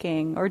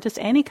thinking, or just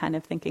any kind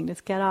of thinking.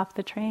 Just get off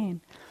the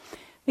train.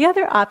 The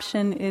other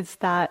option is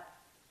that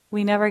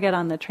we never get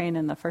on the train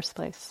in the first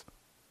place.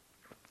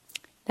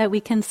 That we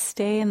can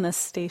stay in the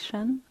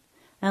station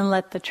and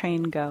let the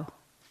train go.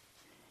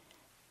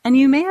 And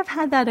you may have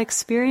had that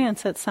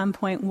experience at some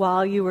point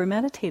while you were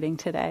meditating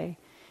today.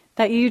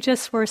 That you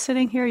just were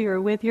sitting here, you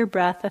were with your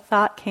breath, a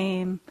thought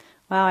came,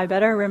 wow, I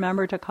better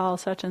remember to call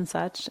such and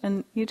such,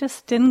 and you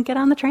just didn't get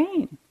on the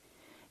train.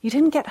 You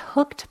didn't get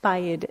hooked by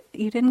it.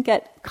 You didn't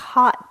get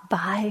caught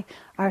by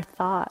our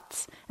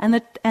thoughts. And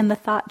the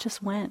thought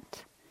just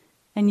went.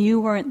 And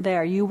you weren't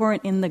there. You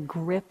weren't in the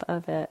grip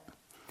of it.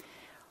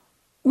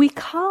 We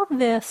call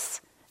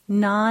this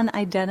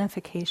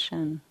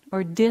non-identification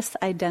or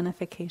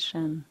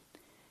disidentification.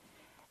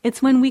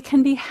 It's when we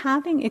can be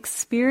having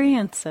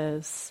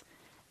experiences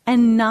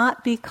and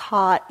not be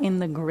caught in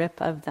the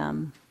grip of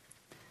them.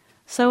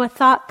 So a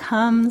thought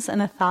comes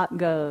and a thought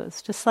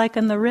goes, just like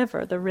in the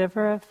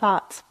river of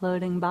thoughts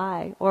floating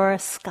by, or a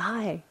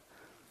sky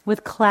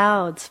with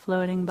clouds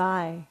floating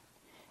by.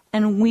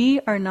 And we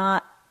are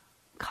not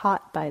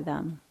caught by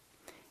them.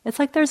 It's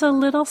like there's a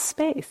little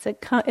space.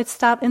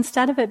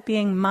 Instead of it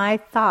being my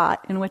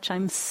thought in which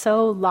I'm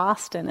so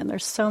lost in, and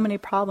there's so many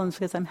problems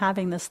because I'm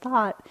having this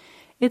thought,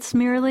 it's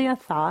merely a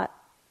thought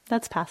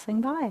that's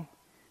passing by.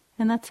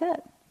 And that's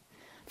it.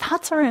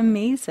 Thoughts are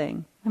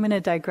amazing. I'm going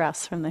to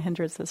digress from the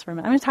hindrances for a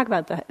minute. I'm going to talk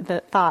about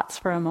the thoughts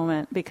for a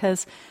moment,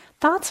 because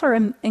thoughts are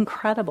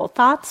incredible.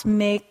 Thoughts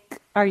make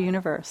our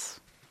universe,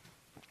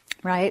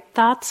 right?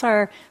 Thoughts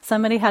are,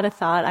 somebody had a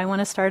thought, I want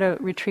to start a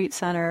retreat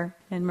center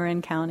in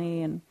Marin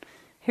County, and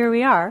here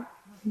we are,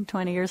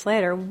 20 years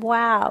later.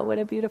 Wow, what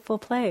a beautiful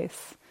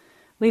place.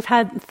 We've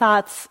had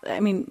thoughts,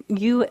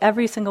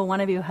 every single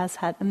one of you has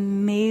had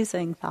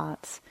amazing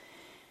thoughts.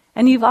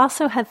 And you've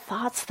also had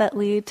thoughts that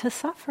lead to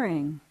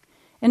suffering.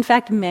 In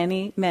fact,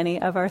 many,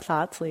 many of our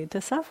thoughts lead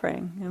to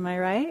suffering. Am I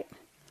right?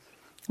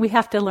 We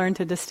have to learn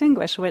to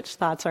distinguish which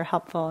thoughts are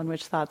helpful and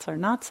which thoughts are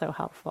not so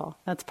helpful.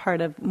 That's part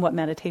of what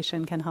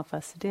meditation can help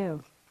us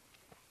do.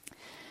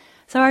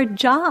 So our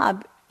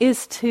job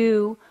is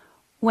to,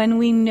 when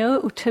we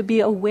know, to be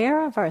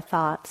aware of our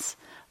thoughts.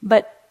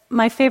 But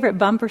my favorite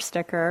bumper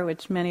sticker,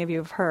 which many of you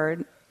have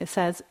heard, it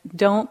says,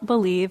 "Don't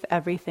believe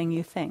everything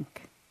you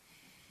think."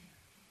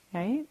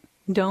 Right?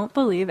 Don't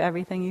believe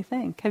everything you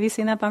think. Have you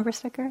seen that bumper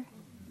sticker?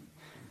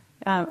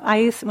 When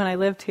I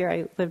lived here,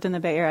 I lived in the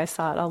Bay Area, I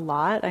saw it a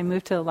lot. I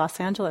moved to Los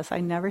Angeles, I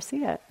never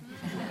see it.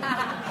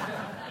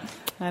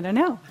 I don't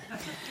know.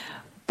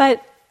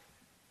 But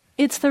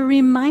it's the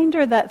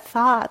reminder that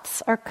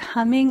thoughts are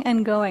coming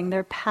and going.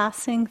 They're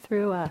passing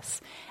through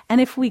us.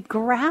 And if we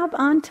grab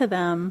onto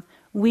them,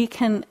 we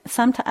can,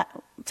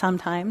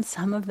 sometimes,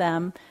 some of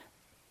them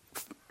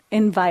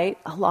invite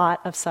a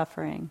lot of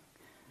suffering.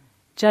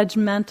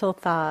 Judgmental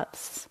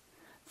thoughts,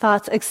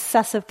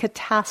 excessive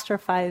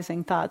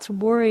catastrophizing thoughts,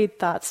 worried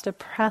thoughts,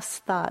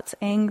 depressed thoughts,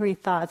 angry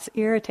thoughts,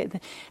 irritated.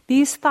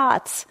 These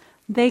thoughts,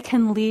 they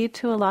can lead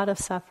to a lot of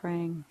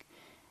suffering.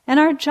 And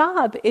our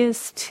job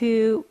is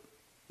to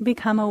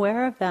become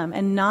aware of them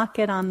and not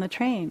get on the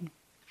train.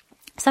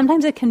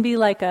 Sometimes it can be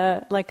like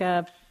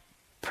a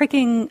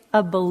pricking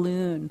a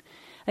balloon.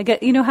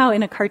 You know how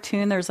in a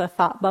cartoon there's a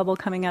thought bubble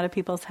coming out of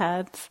people's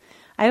heads?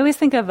 I always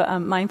think of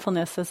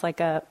mindfulness as like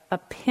a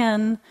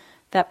pin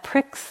that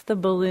pricks the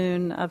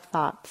balloon of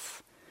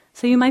thoughts.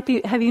 So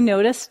have you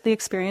noticed the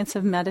experience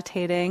of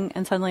meditating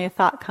and suddenly a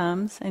thought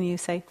comes and you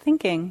say,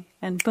 thinking,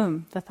 and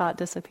boom, the thought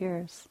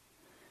disappears.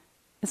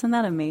 Isn't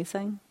that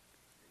amazing?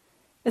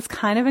 It's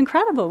kind of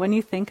incredible when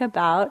you think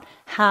about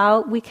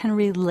how we can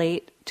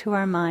relate to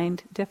our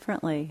mind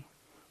differently.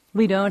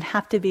 We don't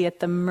have to be at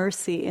the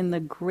mercy, in the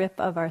grip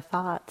of our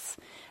thoughts.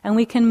 And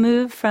we can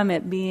move from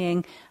it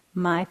being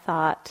my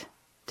thought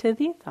to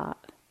the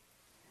thought.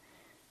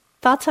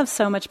 Thoughts have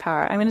so much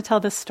power. I'm going to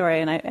tell this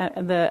story,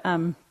 and there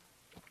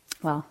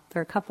are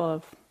a couple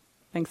of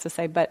things to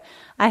say, but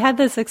I had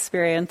this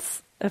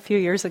experience a few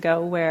years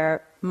ago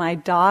where my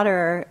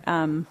daughter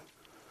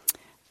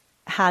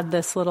had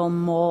this little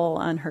mole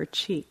on her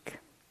cheek,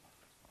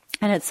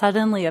 and it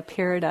suddenly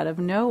appeared out of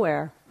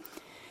nowhere.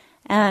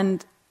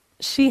 And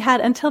she had,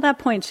 until that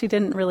point, she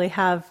didn't really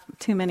have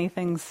too many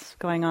things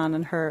going on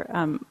in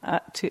her.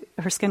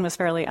 Her skin was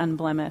fairly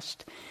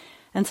unblemished.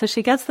 And so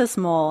she gets this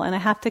mole, and I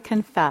have to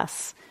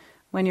confess,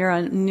 when you're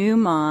a new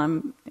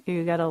mom,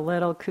 you get a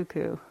little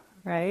cuckoo,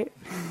 right?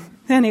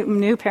 Any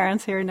new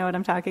parents here know what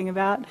I'm talking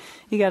about?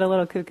 You get a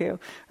little cuckoo,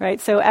 right?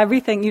 So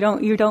everything, you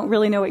don't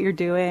really know what you're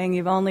doing.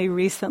 You've only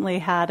recently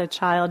had a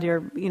child.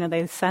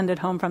 They send it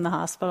home from the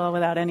hospital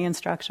without any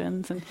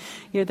instructions, and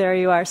there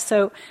you are.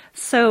 So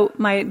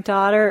my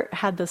daughter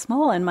had this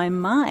mole, and my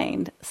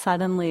mind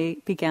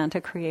suddenly began to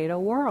create a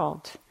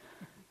world.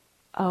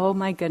 Oh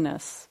my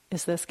goodness,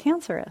 is this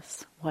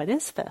cancerous? What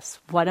is this?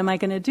 What am I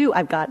going to do?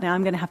 I'm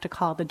going to have to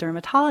call the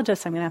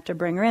dermatologist. I'm going to have to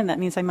bring her in. That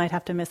means I might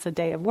have to miss a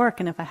day of work.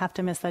 And if I have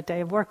to miss that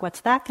day of work,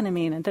 what's that going to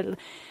mean? And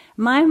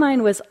my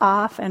mind was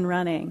off and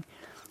running.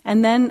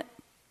 And then,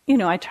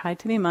 I tried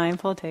to be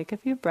mindful, take a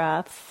few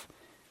breaths.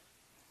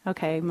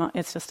 Okay,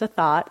 it's just a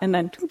thought. And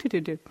then,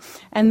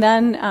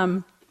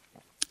 and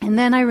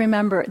then I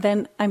remember,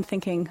 then I'm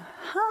thinking,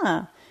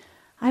 I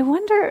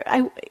wonder,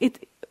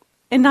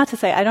 and not to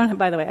say, I don't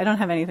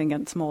have anything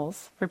against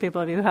moles, for people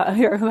of you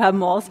who have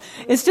moles.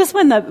 It's just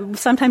when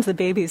sometimes the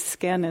baby's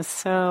skin is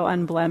so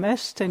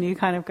unblemished and you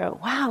kind of go,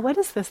 wow, what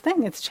is this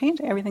thing? It's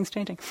changing, everything's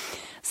changing.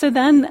 So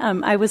then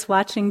I was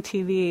watching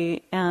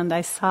TV and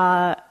I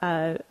saw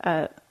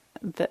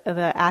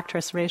the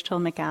actress Rachel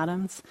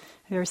McAdams.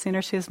 Have you ever seen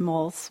her? She has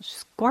moles.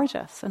 She's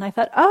gorgeous. And I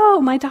thought,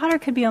 oh, my daughter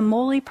could be a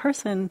moley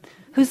person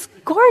who's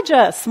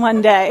gorgeous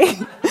one day.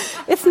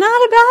 It's not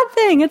a bad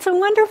thing. It's a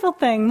wonderful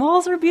thing.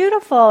 Moles are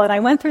beautiful. And I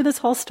went through this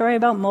whole story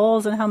about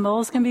moles and how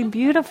moles can be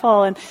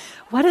beautiful. And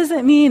what does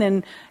it mean?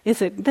 And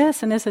is it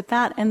this and is it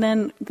that? And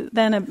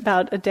then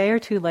about a day or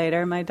two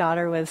later, my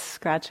daughter was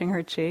scratching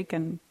her cheek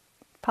and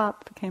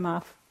pop came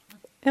off.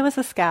 It was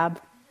a scab.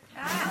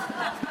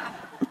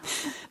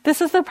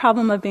 This is the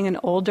problem of being an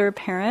older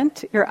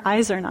parent. Your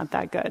eyes are not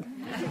that good.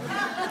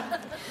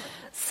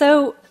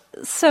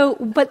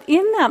 But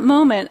in that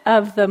moment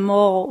of the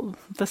mole,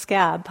 the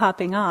scab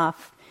popping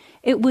off,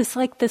 it was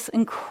like this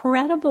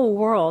incredible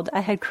world I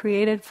had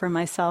created for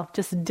myself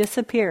just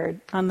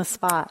disappeared on the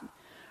spot.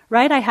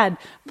 Right? I had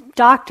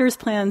doctor's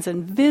plans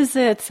and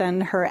visits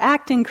and her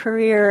acting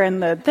career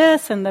and the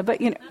this and the,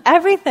 but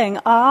everything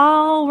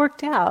all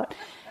worked out.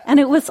 And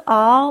it was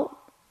all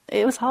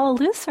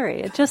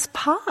illusory. It just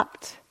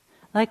popped.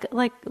 Like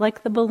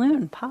the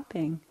balloon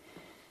popping.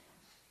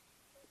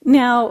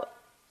 Now,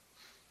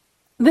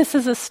 this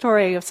is a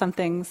story of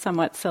something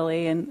somewhat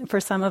silly, and for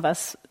some of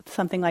us,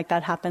 something like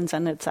that happens,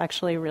 and it's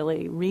actually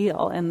really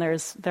real, and there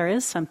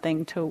is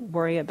something to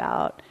worry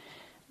about,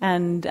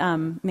 and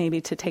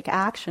maybe to take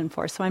action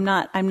for. So I'm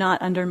not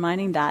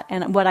undermining that.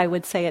 And what I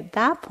would say at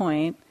that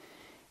point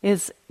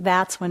is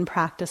that's when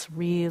practice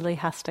really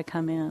has to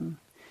come in,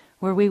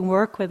 where we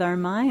work with our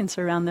minds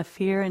around the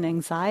fear and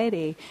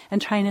anxiety,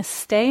 and trying to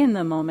stay in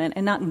the moment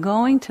and not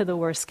going to the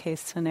worst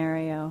case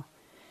scenario,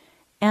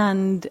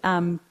 and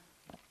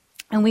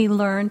we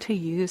learn to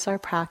use our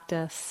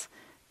practice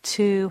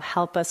to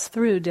help us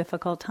through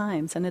difficult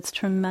times. And it's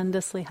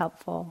tremendously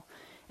helpful.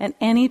 And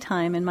any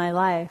time in my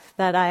life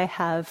that I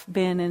have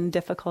been in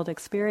difficult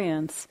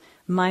experience,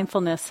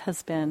 mindfulness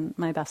has been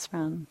my best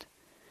friend.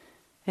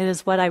 It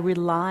is what I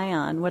rely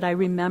on, what I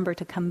remember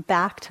to come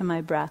back to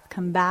my breath,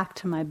 come back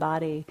to my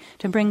body,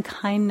 to bring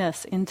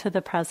kindness into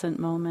the present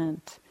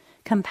moment,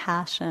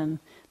 compassion.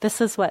 This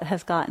is what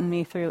has gotten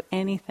me through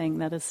anything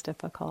that is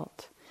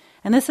difficult.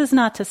 And this is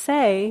not to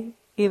say,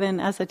 even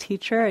as a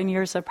teacher and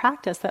years of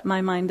practice, that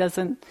my mind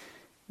doesn't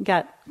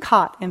get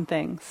caught in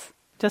things.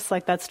 Just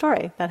like that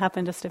story that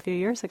happened just a few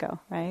years ago,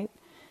 right?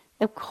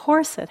 Of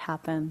course it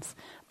happens.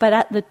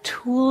 But the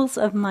tools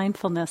of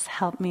mindfulness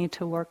help me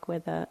to work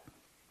with it.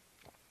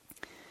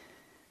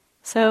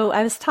 So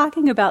I was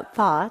talking about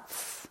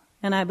thoughts,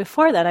 and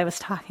before that I was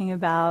talking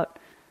about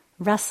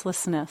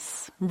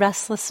restlessness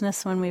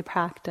when we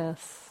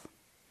practice.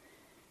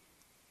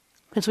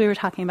 Because we were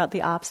talking about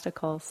the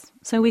obstacles.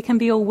 So we can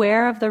be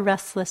aware of the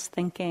restless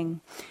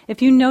thinking.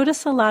 If you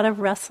notice a lot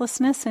of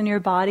restlessness in your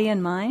body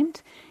and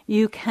mind,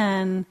 you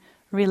can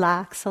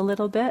relax a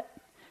little bit.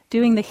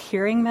 Doing the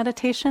hearing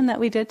meditation that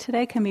we did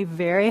today can be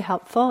very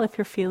helpful if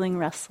you're feeling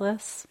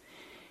restless.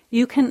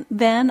 You can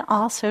then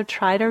also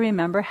try to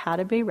remember how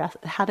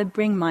to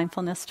bring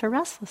mindfulness to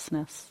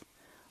restlessness.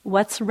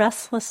 What's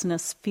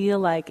restlessness feel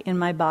like in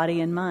my body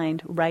and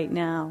mind right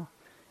now?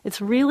 It's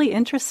really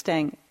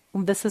interesting.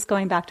 This is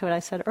going back to what I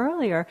said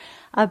earlier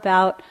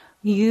about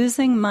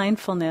using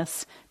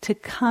mindfulness to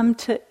come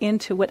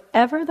into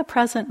whatever the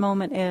present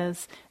moment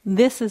is.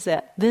 This is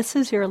it. This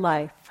is your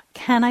life.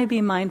 Can I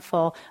be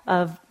mindful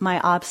of my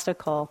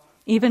obstacle,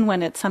 even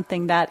when it's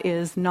something that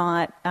is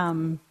not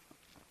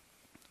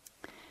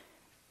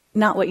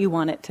what you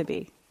want it to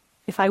be?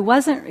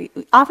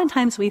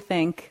 Oftentimes we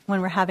think when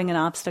we're having an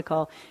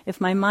obstacle, if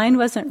my mind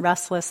wasn't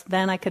restless,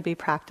 then I could be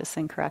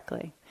practicing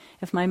correctly.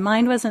 If my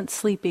mind wasn't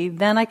sleepy,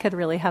 then I could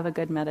really have a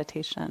good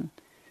meditation.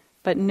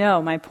 But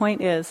no, my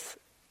point is,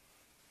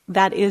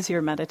 that is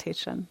your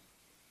meditation.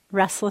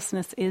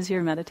 Restlessness is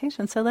your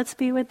meditation. So let's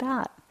be with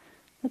that.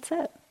 That's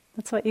it.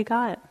 That's what you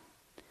got.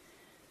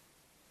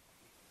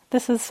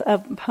 This is a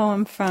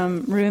poem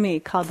from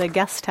Rumi called The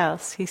Guest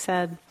House. He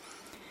said,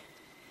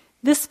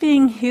 "This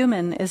being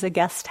human is a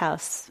guest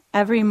house,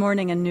 every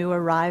morning a new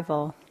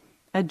arrival,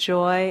 a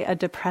joy, a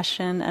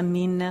depression, a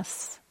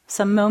meanness.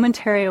 Some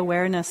momentary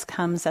awareness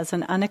comes as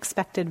an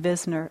unexpected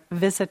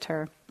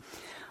visitor.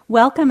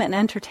 Welcome and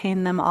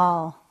entertain them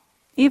all,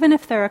 even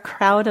if they're a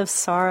crowd of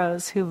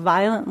sorrows who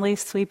violently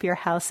sweep your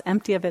house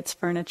empty of its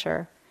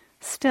furniture.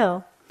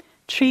 Still,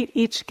 treat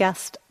each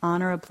guest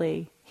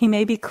honorably. He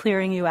may be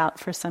clearing you out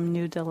for some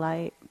new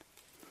delight.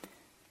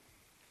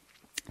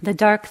 The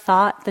dark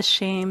thought, the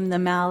shame, the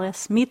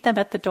malice, meet them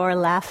at the door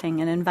laughing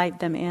and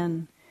invite them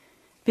in.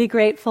 Be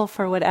grateful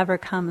for whatever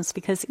comes,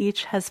 because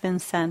each has been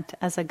sent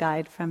as a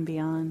guide from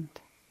beyond."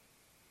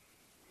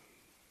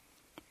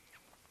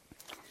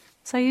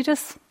 So you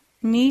just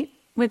meet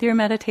with your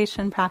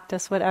meditation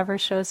practice whatever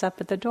shows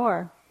up at the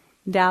door.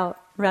 Doubt,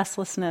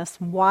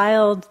 restlessness,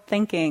 wild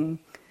thinking.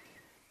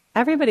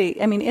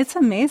 It's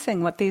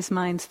amazing what these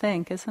minds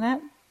think, isn't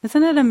it?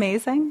 Isn't it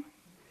amazing?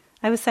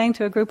 I was saying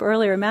to a group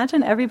earlier,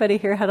 imagine everybody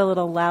here had a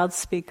little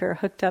loudspeaker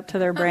hooked up to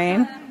their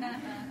brain,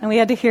 and we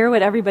had to hear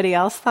what everybody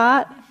else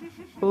thought.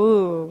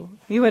 Ooh,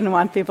 you wouldn't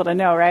want people to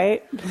know,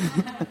 right?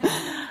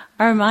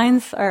 Our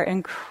minds are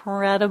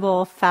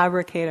incredible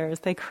fabricators.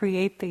 They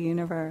create the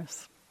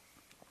universe.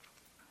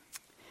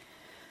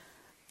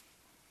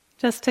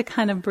 Just to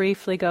kind of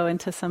briefly go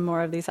into some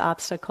more of these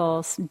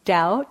obstacles.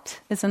 Doubt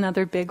is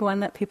another big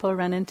one that people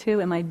run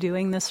into. Am I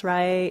doing this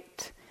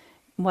right?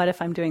 What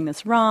if I'm doing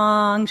this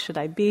wrong? Should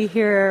I be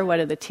here? What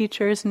do the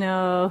teachers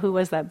know? Who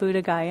was that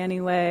Buddha guy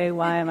anyway?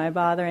 Why am I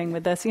bothering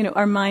with this?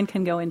 Our mind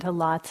can go into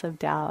lots of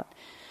doubt.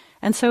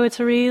 And so it's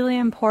really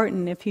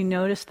important, if you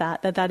notice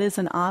that is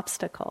an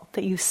obstacle,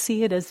 that you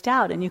see it as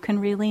doubt and you can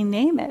really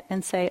name it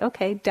and say,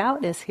 okay,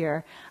 doubt is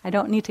here. I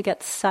don't need to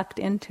get sucked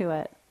into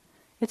it.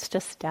 It's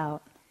just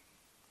doubt.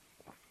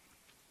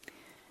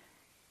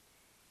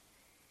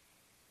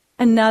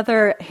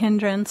 Another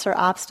hindrance or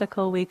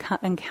obstacle we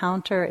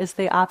encounter is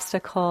the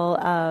obstacle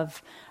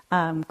of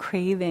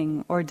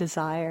craving or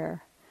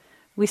desire.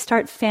 We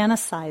start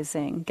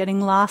fantasizing,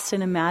 getting lost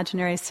in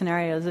imaginary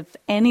scenarios of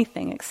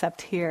anything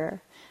except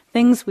here.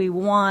 Things we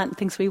want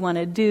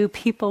to do,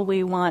 people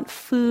we want,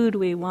 food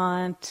we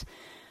want.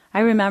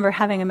 I remember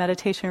having a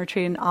meditation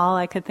retreat and all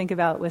I could think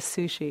about was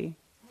sushi.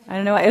 I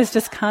don't know, it was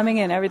just coming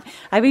in.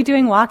 I'd be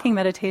doing walking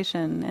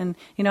meditation,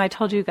 and I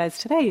told you guys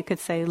today you could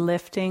say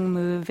lifting,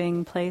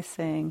 moving,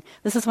 placing.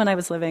 This is when I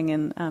was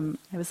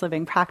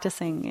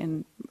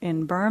practicing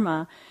in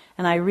Burma,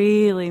 and I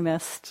really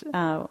missed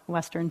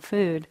Western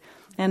food.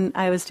 And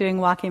I was doing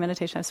walking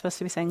meditation. I was supposed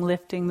to be saying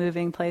lifting,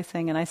 moving,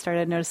 placing, and I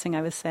started noticing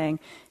I was saying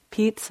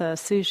pizza,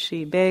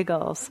 sushi,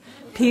 bagels,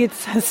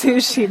 pizza,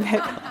 sushi,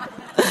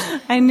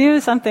 bagels. I knew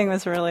something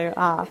was really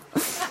off.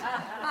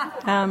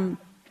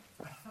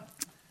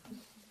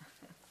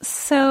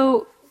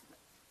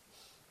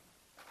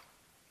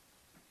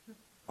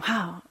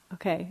 Wow,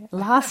 okay,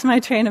 lost my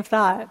train of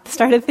thought.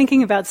 Started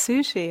thinking about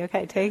sushi.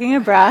 Okay, taking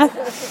a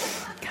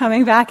breath,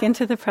 coming back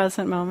into the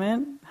present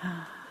moment.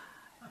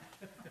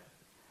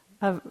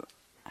 I was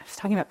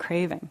talking about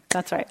craving.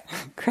 That's right,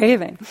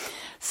 craving.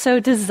 So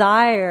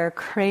desire,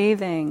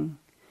 craving.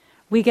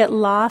 We get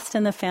lost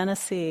in the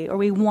fantasy, or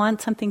we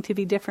want something to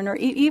be different, or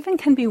even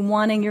can be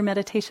wanting your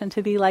meditation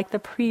to be like the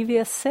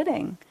previous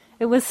sitting.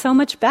 It was so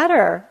much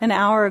better an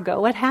hour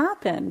ago. What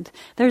happened?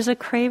 There's a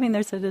craving,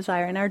 there's a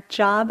desire. And our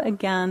job,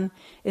 again,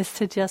 is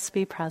to just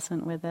be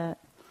present with it.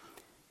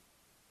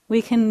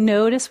 We can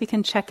notice, we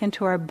can check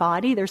into our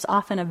body. There's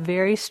often a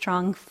very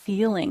strong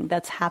feeling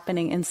that's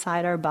happening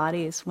inside our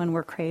bodies when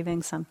we're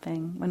craving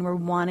something, when we're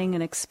wanting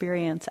an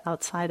experience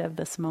outside of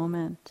this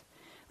moment.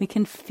 We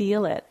can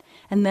feel it.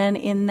 And then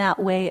in that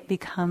way, it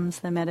becomes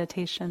the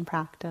meditation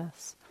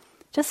practice.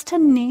 Just to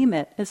name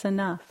it is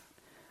enough.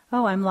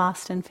 Oh, I'm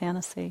lost in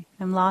fantasy.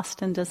 I'm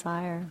lost in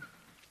desire.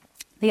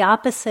 The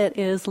opposite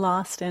is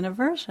lost in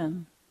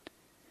aversion.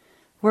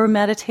 We're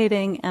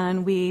meditating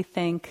and we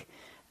think,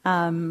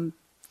 I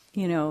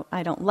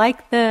don't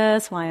like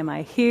this. Why am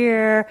I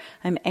here?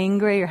 I'm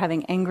angry. You're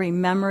having angry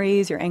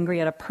memories. You're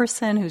angry at a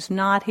person who's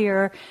not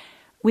here.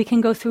 We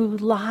can go through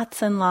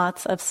lots and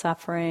lots of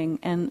suffering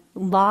and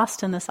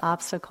lost in this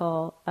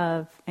obstacle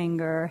of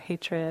anger,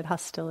 hatred,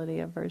 hostility,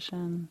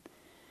 aversion.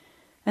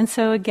 And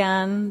so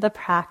again, the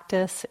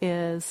practice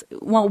is,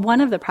 one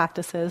of the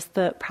practices,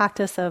 the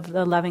practice of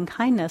the loving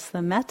kindness,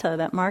 the metta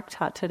that Mark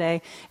taught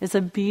today, is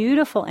a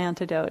beautiful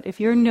antidote. If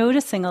you're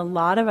noticing a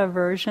lot of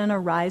aversion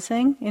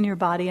arising in your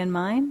body and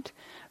mind,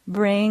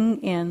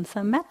 bring in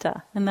some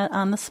metta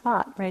on the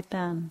spot right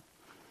then.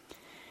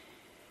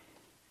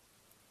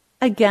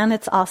 Again,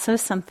 it's also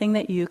something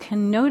that you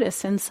can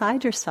notice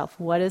inside yourself.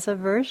 What does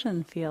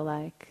aversion feel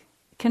like?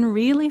 You can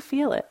really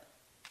feel it.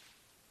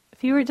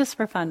 If you were just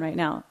for fun right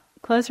now,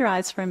 close your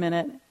eyes for a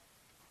minute.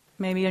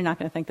 Maybe you're not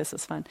going to think this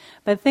is fun.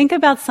 But think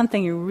about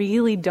something you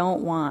really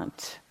don't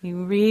want.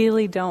 You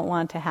really don't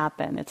want to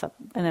happen. It's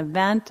an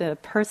event, a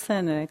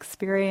person, an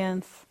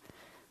experience.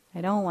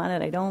 I don't want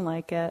it. I don't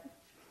like it.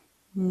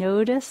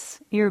 Notice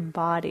your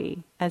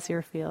body as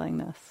you're feeling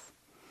this.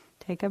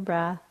 Take a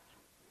breath.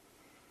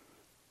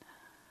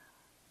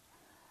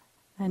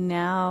 And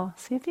now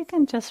see if you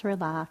can just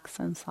relax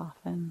and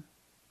soften.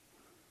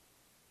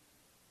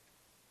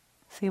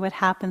 See what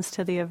happens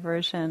to the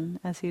aversion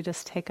as you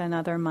just take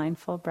another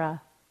mindful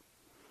breath.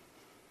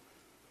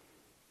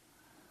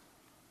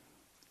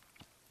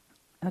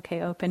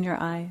 Okay, open your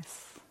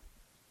eyes.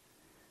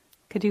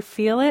 Could you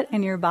feel it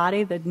in your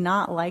body, the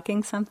not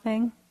liking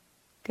something?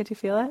 Could you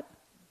feel it?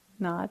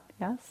 Nod,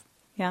 yes?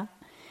 Yeah?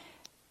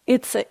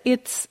 It's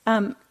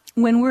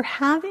when we're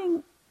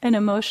having an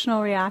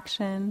emotional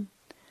reaction,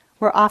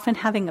 we're often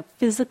having a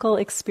physical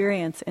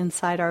experience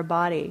inside our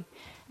body.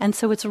 And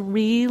so it's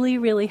really,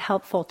 really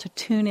helpful to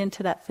tune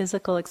into that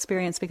physical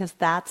experience because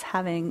that's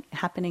happening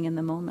in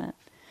the moment.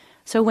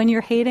 So when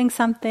you're hating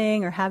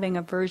something or having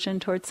aversion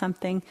towards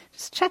something,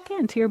 just check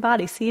into your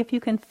body, see if you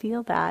can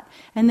feel that.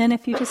 And then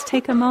if you just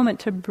take a moment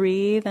to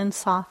breathe and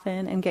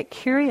soften and get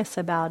curious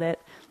about it,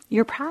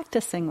 you're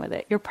practicing with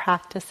it. You're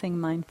practicing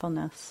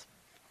mindfulness.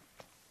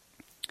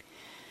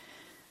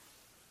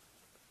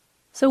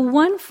 So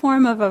one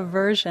form of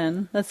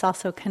aversion that's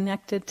also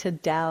connected to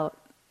doubt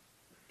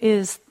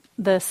is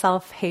the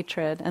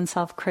self-hatred and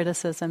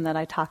self-criticism that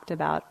I talked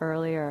about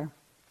earlier.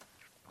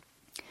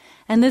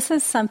 And this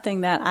is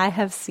something that I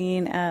have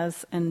seen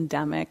as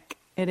endemic.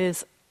 It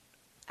is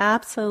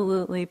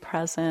absolutely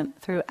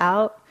present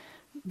throughout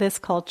this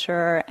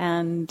culture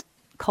and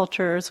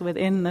cultures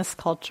within this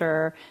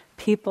culture.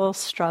 People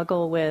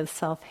struggle with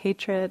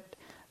self-hatred,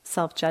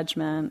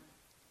 self-judgment,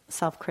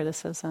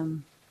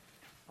 self-criticism.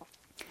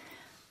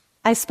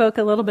 I spoke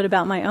a little bit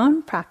about my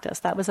own practice.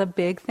 That was a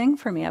big thing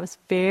for me. I was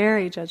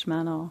very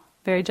judgmental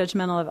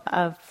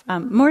of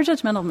more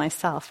judgmental of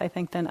myself, I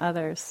think, than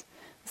others.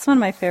 It's one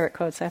of my favorite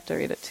quotes. I have to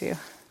read it to you.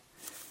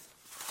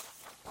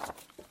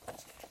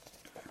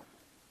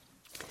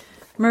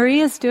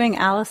 Marie is doing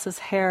Alice's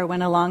hair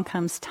when along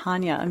comes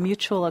Tanya, a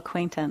mutual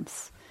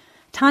acquaintance.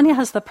 Tanya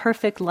has the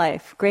perfect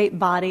life, great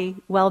body,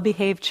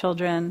 well-behaved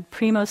children,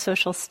 primo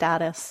social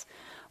status.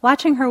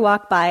 Watching her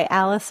walk by,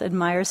 Alice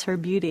admires her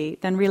beauty,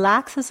 then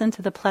relaxes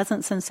into the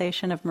pleasant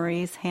sensation of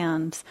Marie's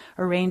hands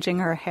arranging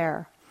her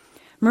hair.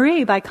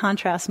 Marie, by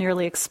contrast,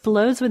 nearly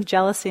explodes with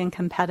jealousy and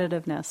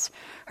competitiveness.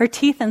 Her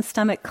teeth and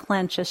stomach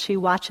clench as she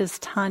watches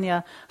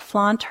Tanya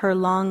flaunt her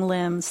long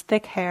limbs,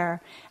 thick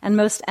hair, and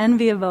most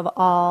enviable of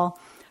all,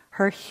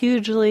 her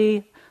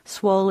hugely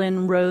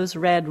swollen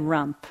rose-red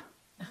rump.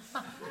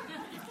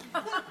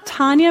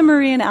 Tanya,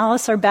 Marie, and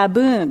Alice are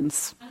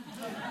baboons.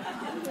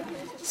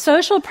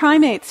 Social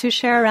primates who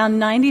share around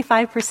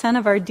 95%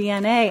 of our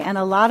DNA and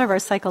a lot of our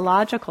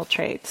psychological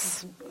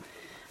traits.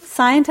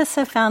 Scientists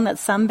have found that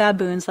some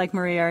baboons, like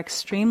Marie, are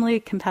extremely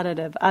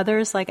competitive.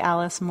 Others, like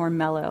Alice, more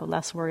mellow,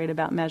 less worried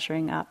about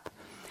measuring up.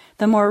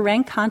 The more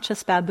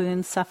rank-conscious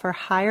baboons suffer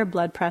higher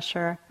blood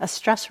pressure, a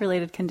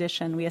stress-related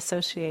condition we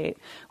associate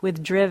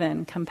with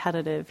driven,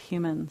 competitive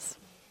humans.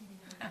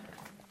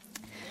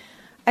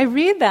 I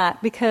read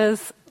that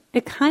because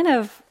it kind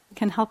of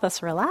can help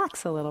us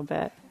relax a little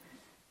bit.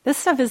 This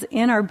stuff is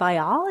in our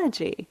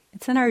biology.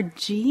 It's in our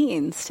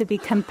genes to be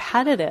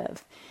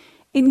competitive.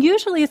 And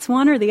usually it's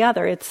one or the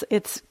other.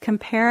 It's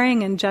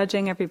comparing and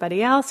judging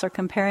everybody else or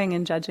comparing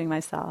and judging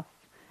myself.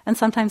 And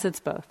sometimes it's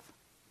both.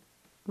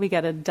 We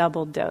get a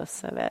double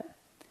dose of it.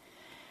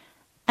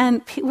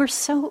 And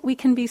we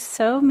can be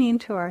so mean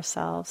to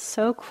ourselves,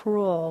 so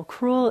cruel.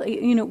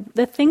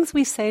 The things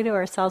we say to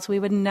ourselves we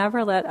would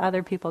never let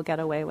other people get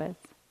away with.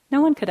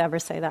 No one could ever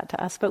say that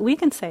to us, but we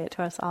can say it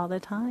to us all the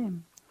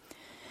time.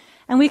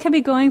 And we could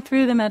be going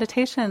through the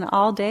meditation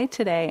all day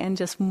today and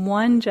just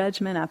one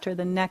judgment after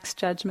the next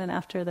judgment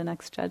after the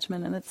next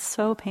judgment, and it's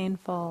so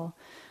painful.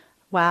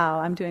 Wow,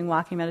 I'm doing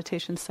walking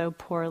meditation so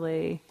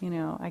poorly.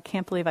 I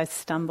can't believe I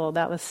stumbled.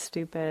 That was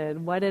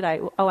stupid.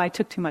 I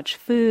took too much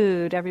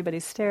food.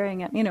 Everybody's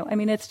staring at me.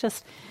 It's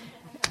just,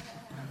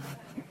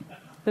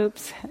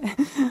 oops.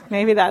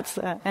 Maybe that's,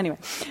 anyway.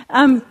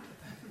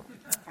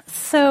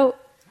 So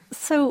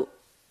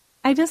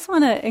I just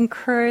want to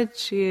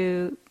encourage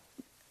you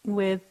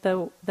with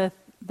the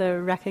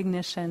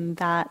recognition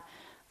that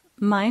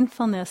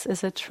mindfulness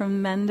is a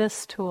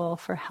tremendous tool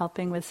for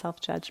helping with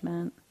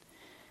self-judgment.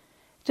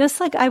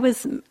 Just like I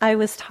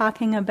was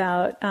talking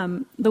about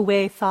the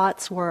way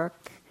thoughts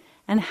work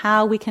and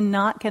how we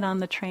cannot get on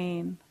the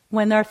train.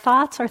 When our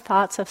thoughts are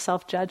thoughts of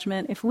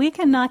self-judgment, if we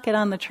cannot get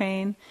on the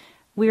train,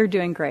 we're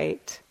doing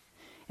great.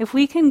 If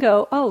we can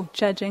go,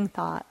 judging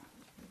thought,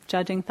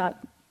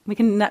 we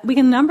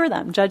can number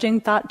them.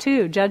 Judging thought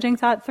 2, judging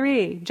thought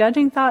 3,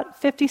 judging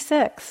thought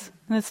 56,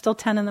 and it's still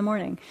 10 in the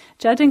morning.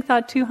 Judging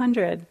thought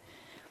 200.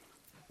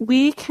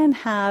 We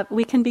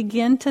can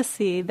begin to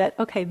see that,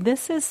 okay,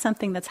 this is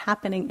something that's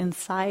happening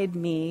inside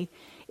me.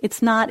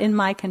 It's not in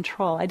my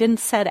control. I didn't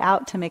set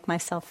out to make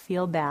myself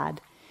feel bad.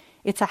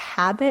 It's a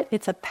habit,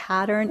 it's a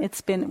pattern,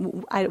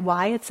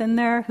 why it's in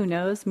there, who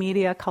knows?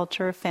 Media,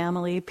 culture,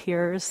 family,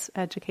 peers,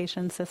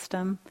 education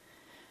system.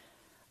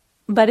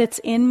 But it's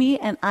in me,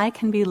 and I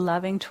can be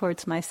loving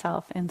towards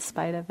myself in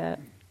spite of it.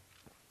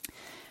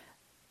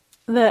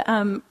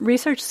 The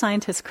research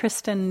scientist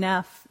Kristin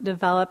Neff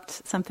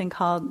developed something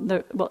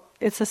called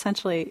it's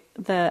essentially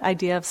the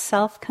idea of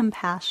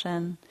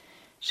self-compassion.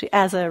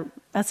 As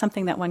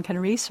something that one can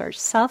research.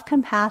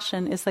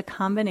 Self-compassion is the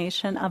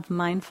combination of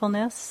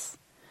mindfulness,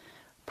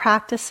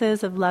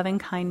 practices of loving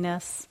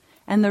kindness,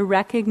 and the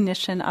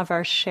recognition of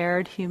our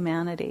shared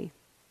humanity.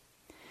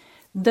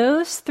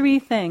 Those three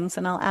things,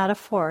 and I'll add a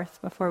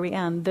fourth before we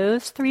end,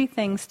 those three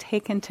things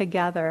taken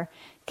together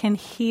can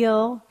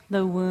heal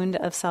the wound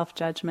of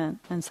self-judgment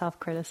and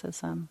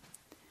self-criticism.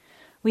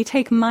 We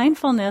take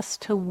mindfulness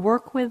to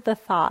work with the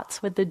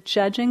thoughts, with the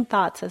judging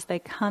thoughts as they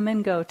come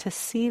and go, to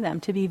see them,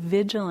 to be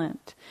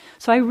vigilant.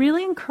 So I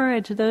really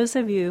encourage those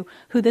of you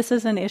who this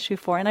is an issue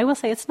for, and I will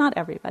say it's not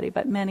everybody,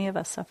 but many of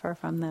us suffer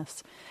from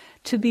this,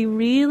 to be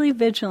really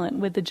vigilant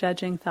with the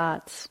judging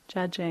thoughts,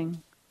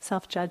 judging,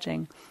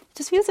 self-judging.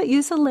 Just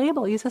use a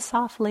label, use a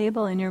soft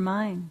label in your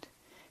mind.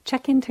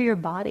 Check into your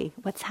body.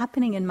 What's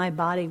happening in my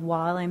body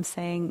while I'm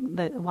saying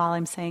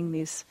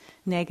these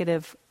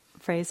negative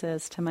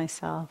phrases to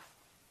myself?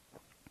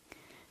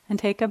 And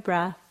take a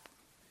breath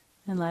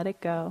and let it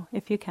go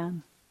if you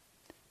can.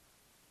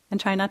 And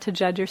try not to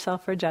judge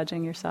yourself for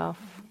judging yourself,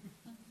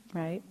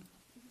 right?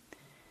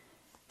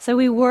 So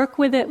we work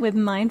with it with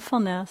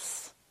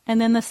mindfulness, and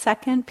then the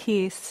second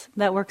piece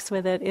that works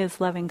with it is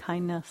loving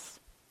kindness.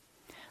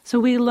 So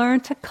we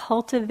learn to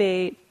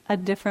cultivate a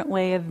different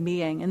way of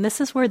being. And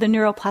this is where the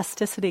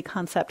neuroplasticity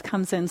concept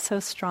comes in so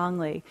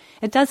strongly.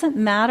 It doesn't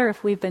matter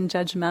if we've been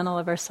judgmental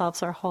of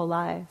ourselves our whole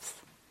lives.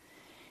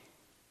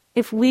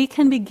 If we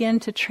can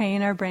begin to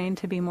train our brain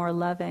to be more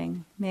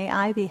loving, may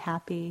I be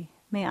happy,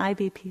 may I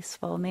be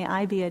peaceful, may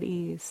I be at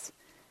ease,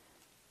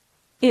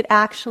 it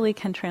actually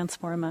can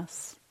transform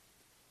us.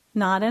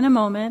 Not in a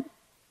moment,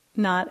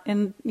 not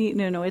in,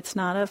 it's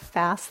not a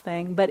fast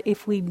thing, but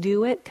if we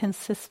do it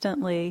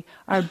consistently,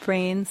 our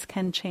brains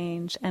can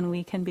change and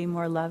we can be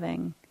more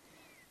loving.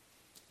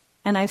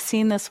 And I've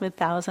seen this with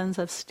thousands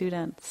of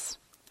students.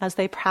 As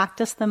they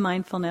practice the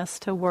mindfulness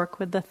to work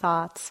with the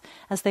thoughts,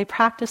 as they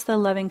practice the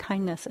loving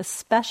kindness,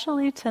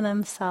 especially to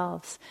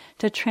themselves,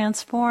 to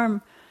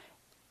transform,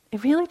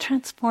 it really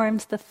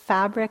transforms the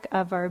fabric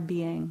of our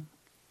being.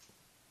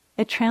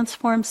 It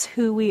transforms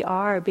who we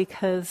are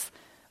because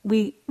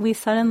we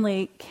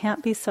suddenly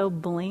can't be so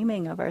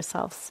blaming of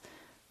ourselves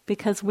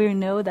because we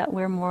know that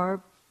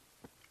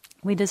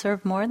we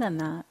deserve more than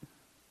that.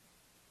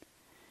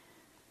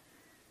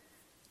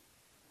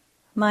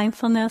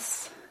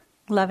 Mindfulness,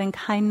 loving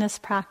kindness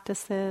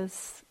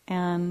practices,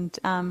 and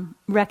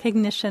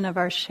recognition of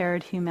our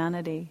shared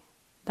humanity,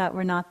 that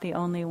we're not the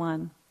only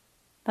one.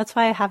 That's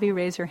why I have you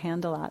raise your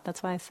hand a lot.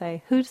 That's why I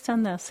say, who's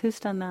done this?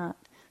 Who's done that?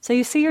 So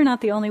you see you're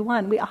not the only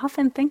one. We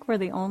often think we're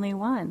the only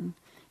one,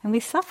 and we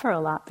suffer a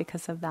lot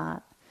because of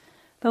that.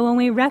 But when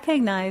we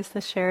recognize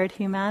the shared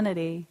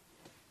humanity,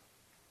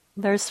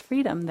 there's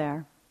freedom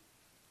there.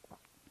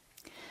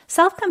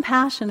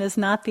 Self-compassion is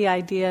not the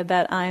idea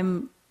that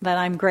I'm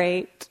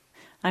great,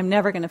 I'm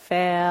never going to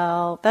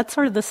fail. That's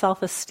sort of the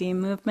self-esteem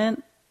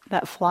movement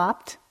that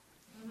flopped.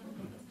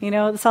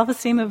 The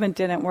self-esteem movement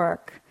didn't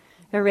work.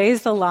 It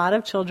raised a lot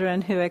of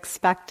children who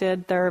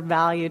expected their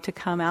value to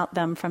come out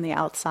them from the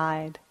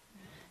outside.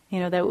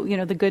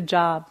 The good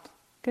job.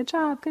 Good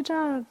job, good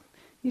job.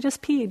 You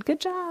just peed.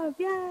 Good job,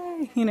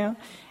 yay.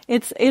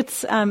 This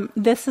is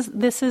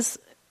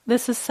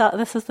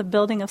the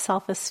building of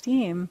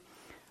self-esteem,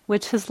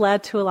 which has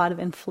led to a lot of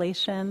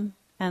inflation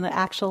and the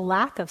actual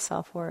lack of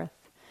self-worth.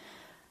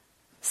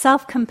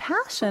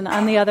 Self-compassion,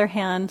 on the other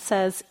hand,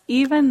 says,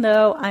 even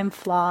though I'm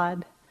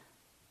flawed,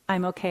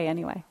 I'm okay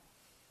anyway.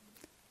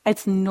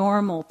 It's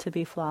normal to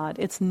be flawed.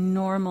 It's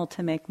normal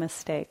to make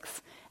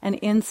mistakes. And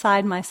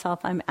inside myself,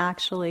 I'm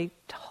actually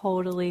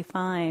totally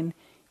fine,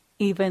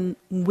 even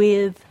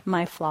with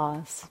my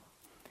flaws.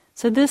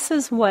 So this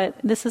is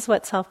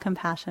what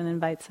self-compassion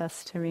invites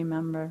us to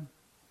remember.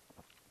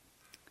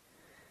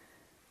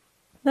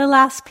 The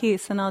last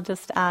piece, and I'll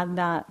just add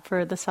that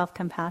for the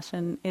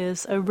self-compassion,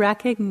 is a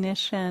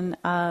recognition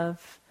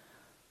of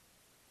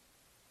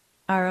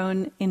our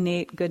own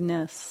innate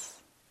goodness.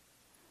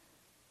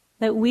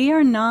 That we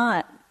are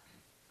not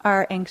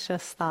our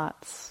anxious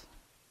thoughts.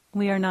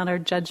 We are not our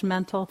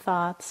judgmental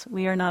thoughts.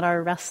 We are not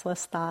our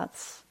restless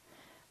thoughts.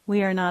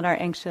 We are not our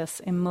anxious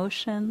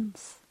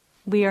emotions.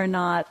 We are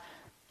not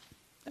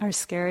our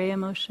scary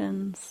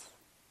emotions.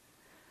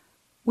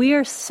 We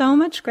are so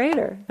much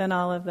greater than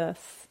all of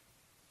this.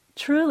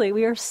 Truly,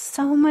 we are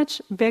so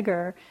much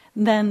bigger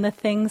than the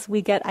things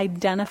we get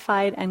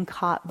identified and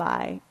caught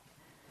by.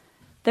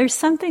 There's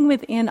something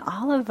within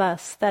all of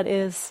us that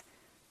is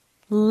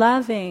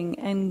loving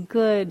and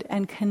good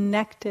and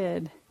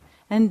connected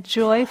and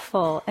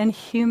joyful and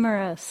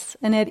humorous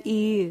and at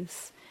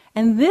ease.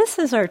 And this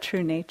is our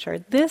true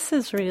nature. This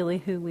is really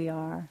who we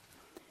are.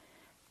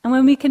 And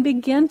when we can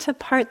begin to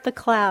part the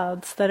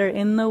clouds that are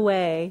in the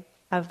way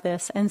of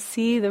this and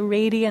see the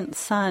radiant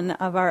sun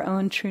of our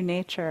own true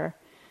nature,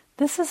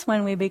 this is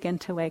when we begin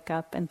to wake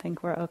up and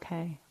think we're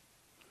okay.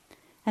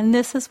 And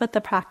this is what the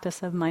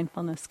practice of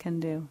mindfulness can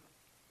do.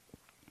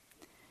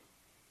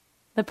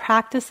 The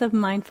practice of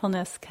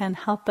mindfulness can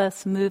help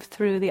us move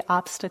through the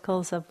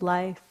obstacles of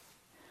life,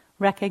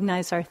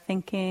 recognize our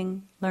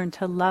thinking, learn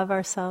to love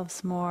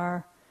ourselves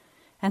more,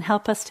 and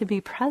help us to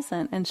be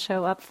present and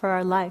show up for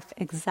our life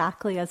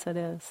exactly as it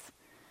is.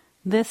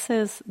 This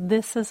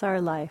is our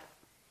life.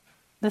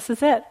 This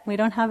is it. We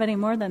don't have any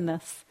more than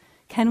this.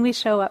 Can we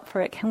show up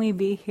for it? Can we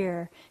be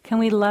here? Can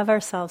we love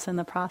ourselves in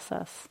the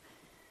process?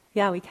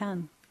 Yeah, we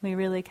can. We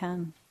really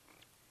can.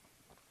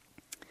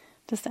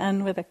 Just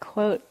end with a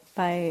quote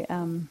by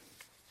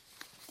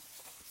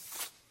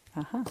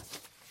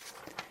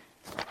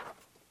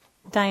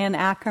Diane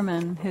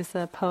Ackerman, who's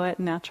a poet,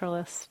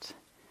 naturalist,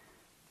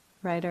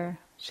 writer.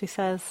 She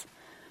says,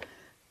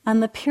 "On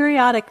the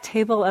periodic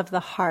table of the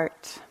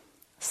heart,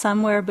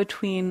 somewhere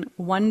between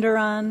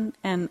wonderon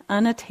and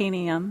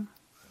unattainium,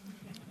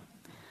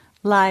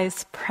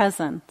 lies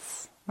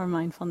presence, or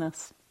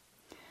mindfulness,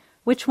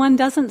 which one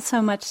doesn't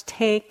so much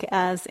take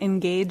as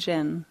engage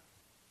in,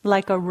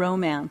 like a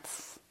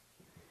romance,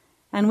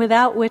 and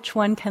without which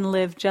one can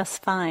live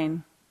just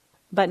fine,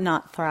 but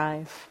not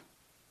thrive."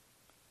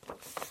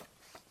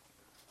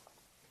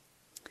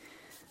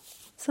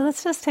 So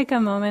let's just take a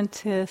moment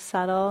to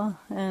settle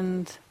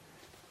and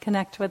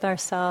connect with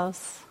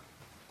ourselves.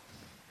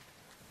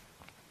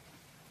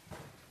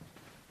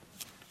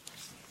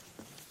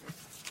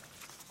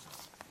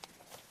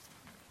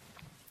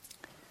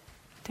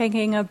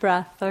 Taking a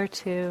breath or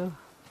two.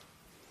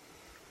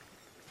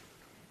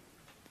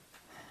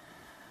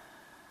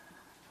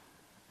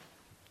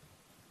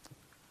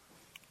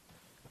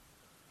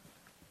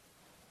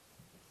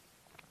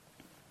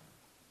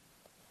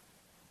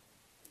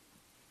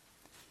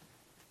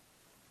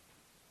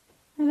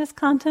 And just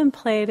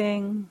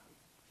contemplating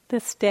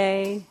this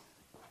day.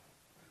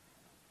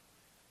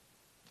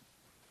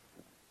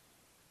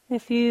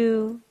 If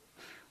you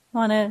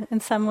want to in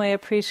some way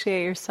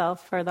appreciate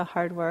yourself for the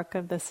hard work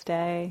of this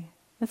day,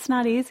 it's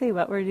not easy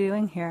what we're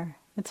doing here.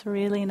 It's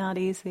really not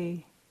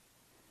easy.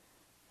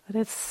 But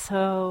it's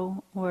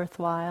so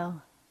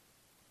worthwhile.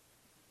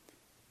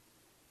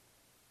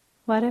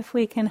 What if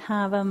we can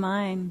have a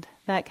mind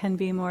that can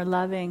be more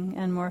loving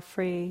and more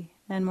free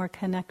and more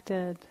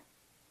connected?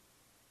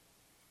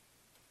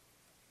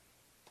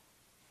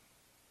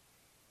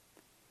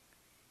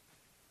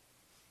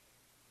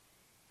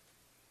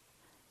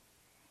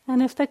 And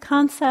if the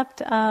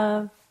concept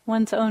of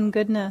one's own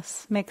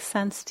goodness makes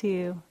sense to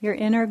you, your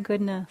inner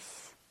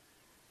goodness,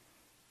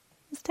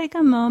 just take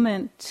a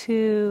moment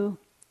to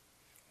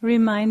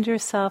remind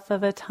yourself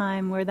of a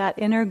time where that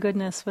inner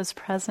goodness was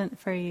present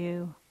for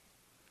you.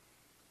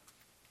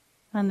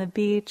 On the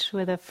beach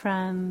with a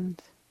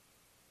friend,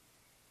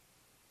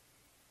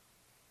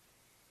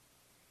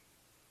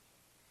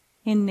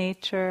 in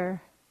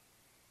nature,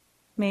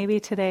 maybe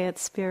today at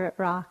Spirit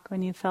Rock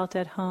when you felt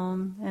at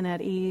home and at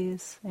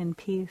ease and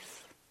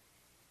peace.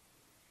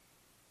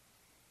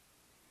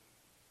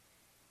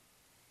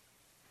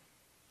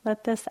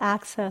 Let this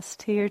access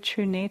to your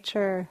true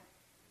nature,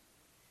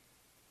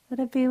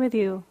 let it be with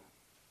you.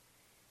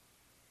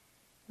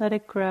 Let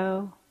it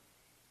grow,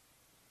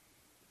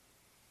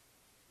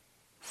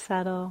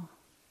 settle.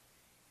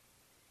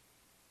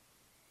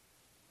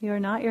 You are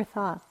not your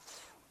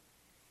thoughts.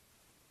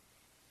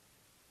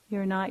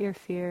 You are not your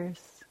fears.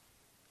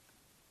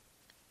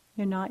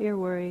 You're not your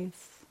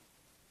worries.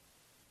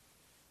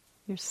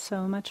 You're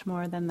so much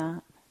more than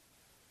that.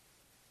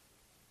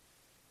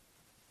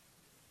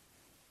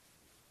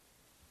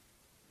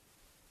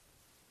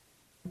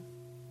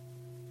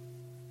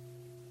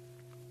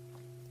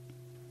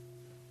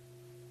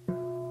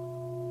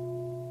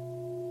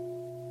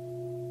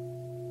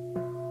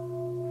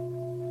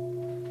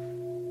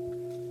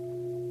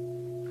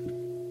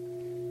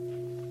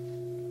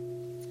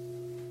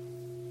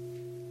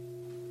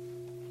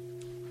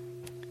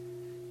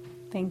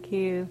 Thank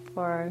you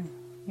for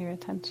your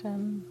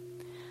attention.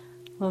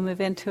 We'll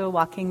move into a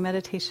walking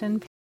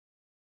meditation.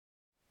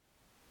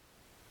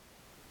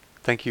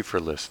 Thank you for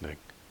listening.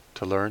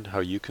 To learn how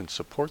you can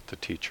support the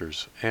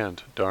teachers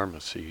and Dharma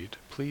Seed,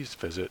 please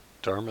visit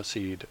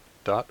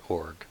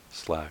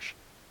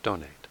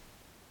dharmaseed.org/donate.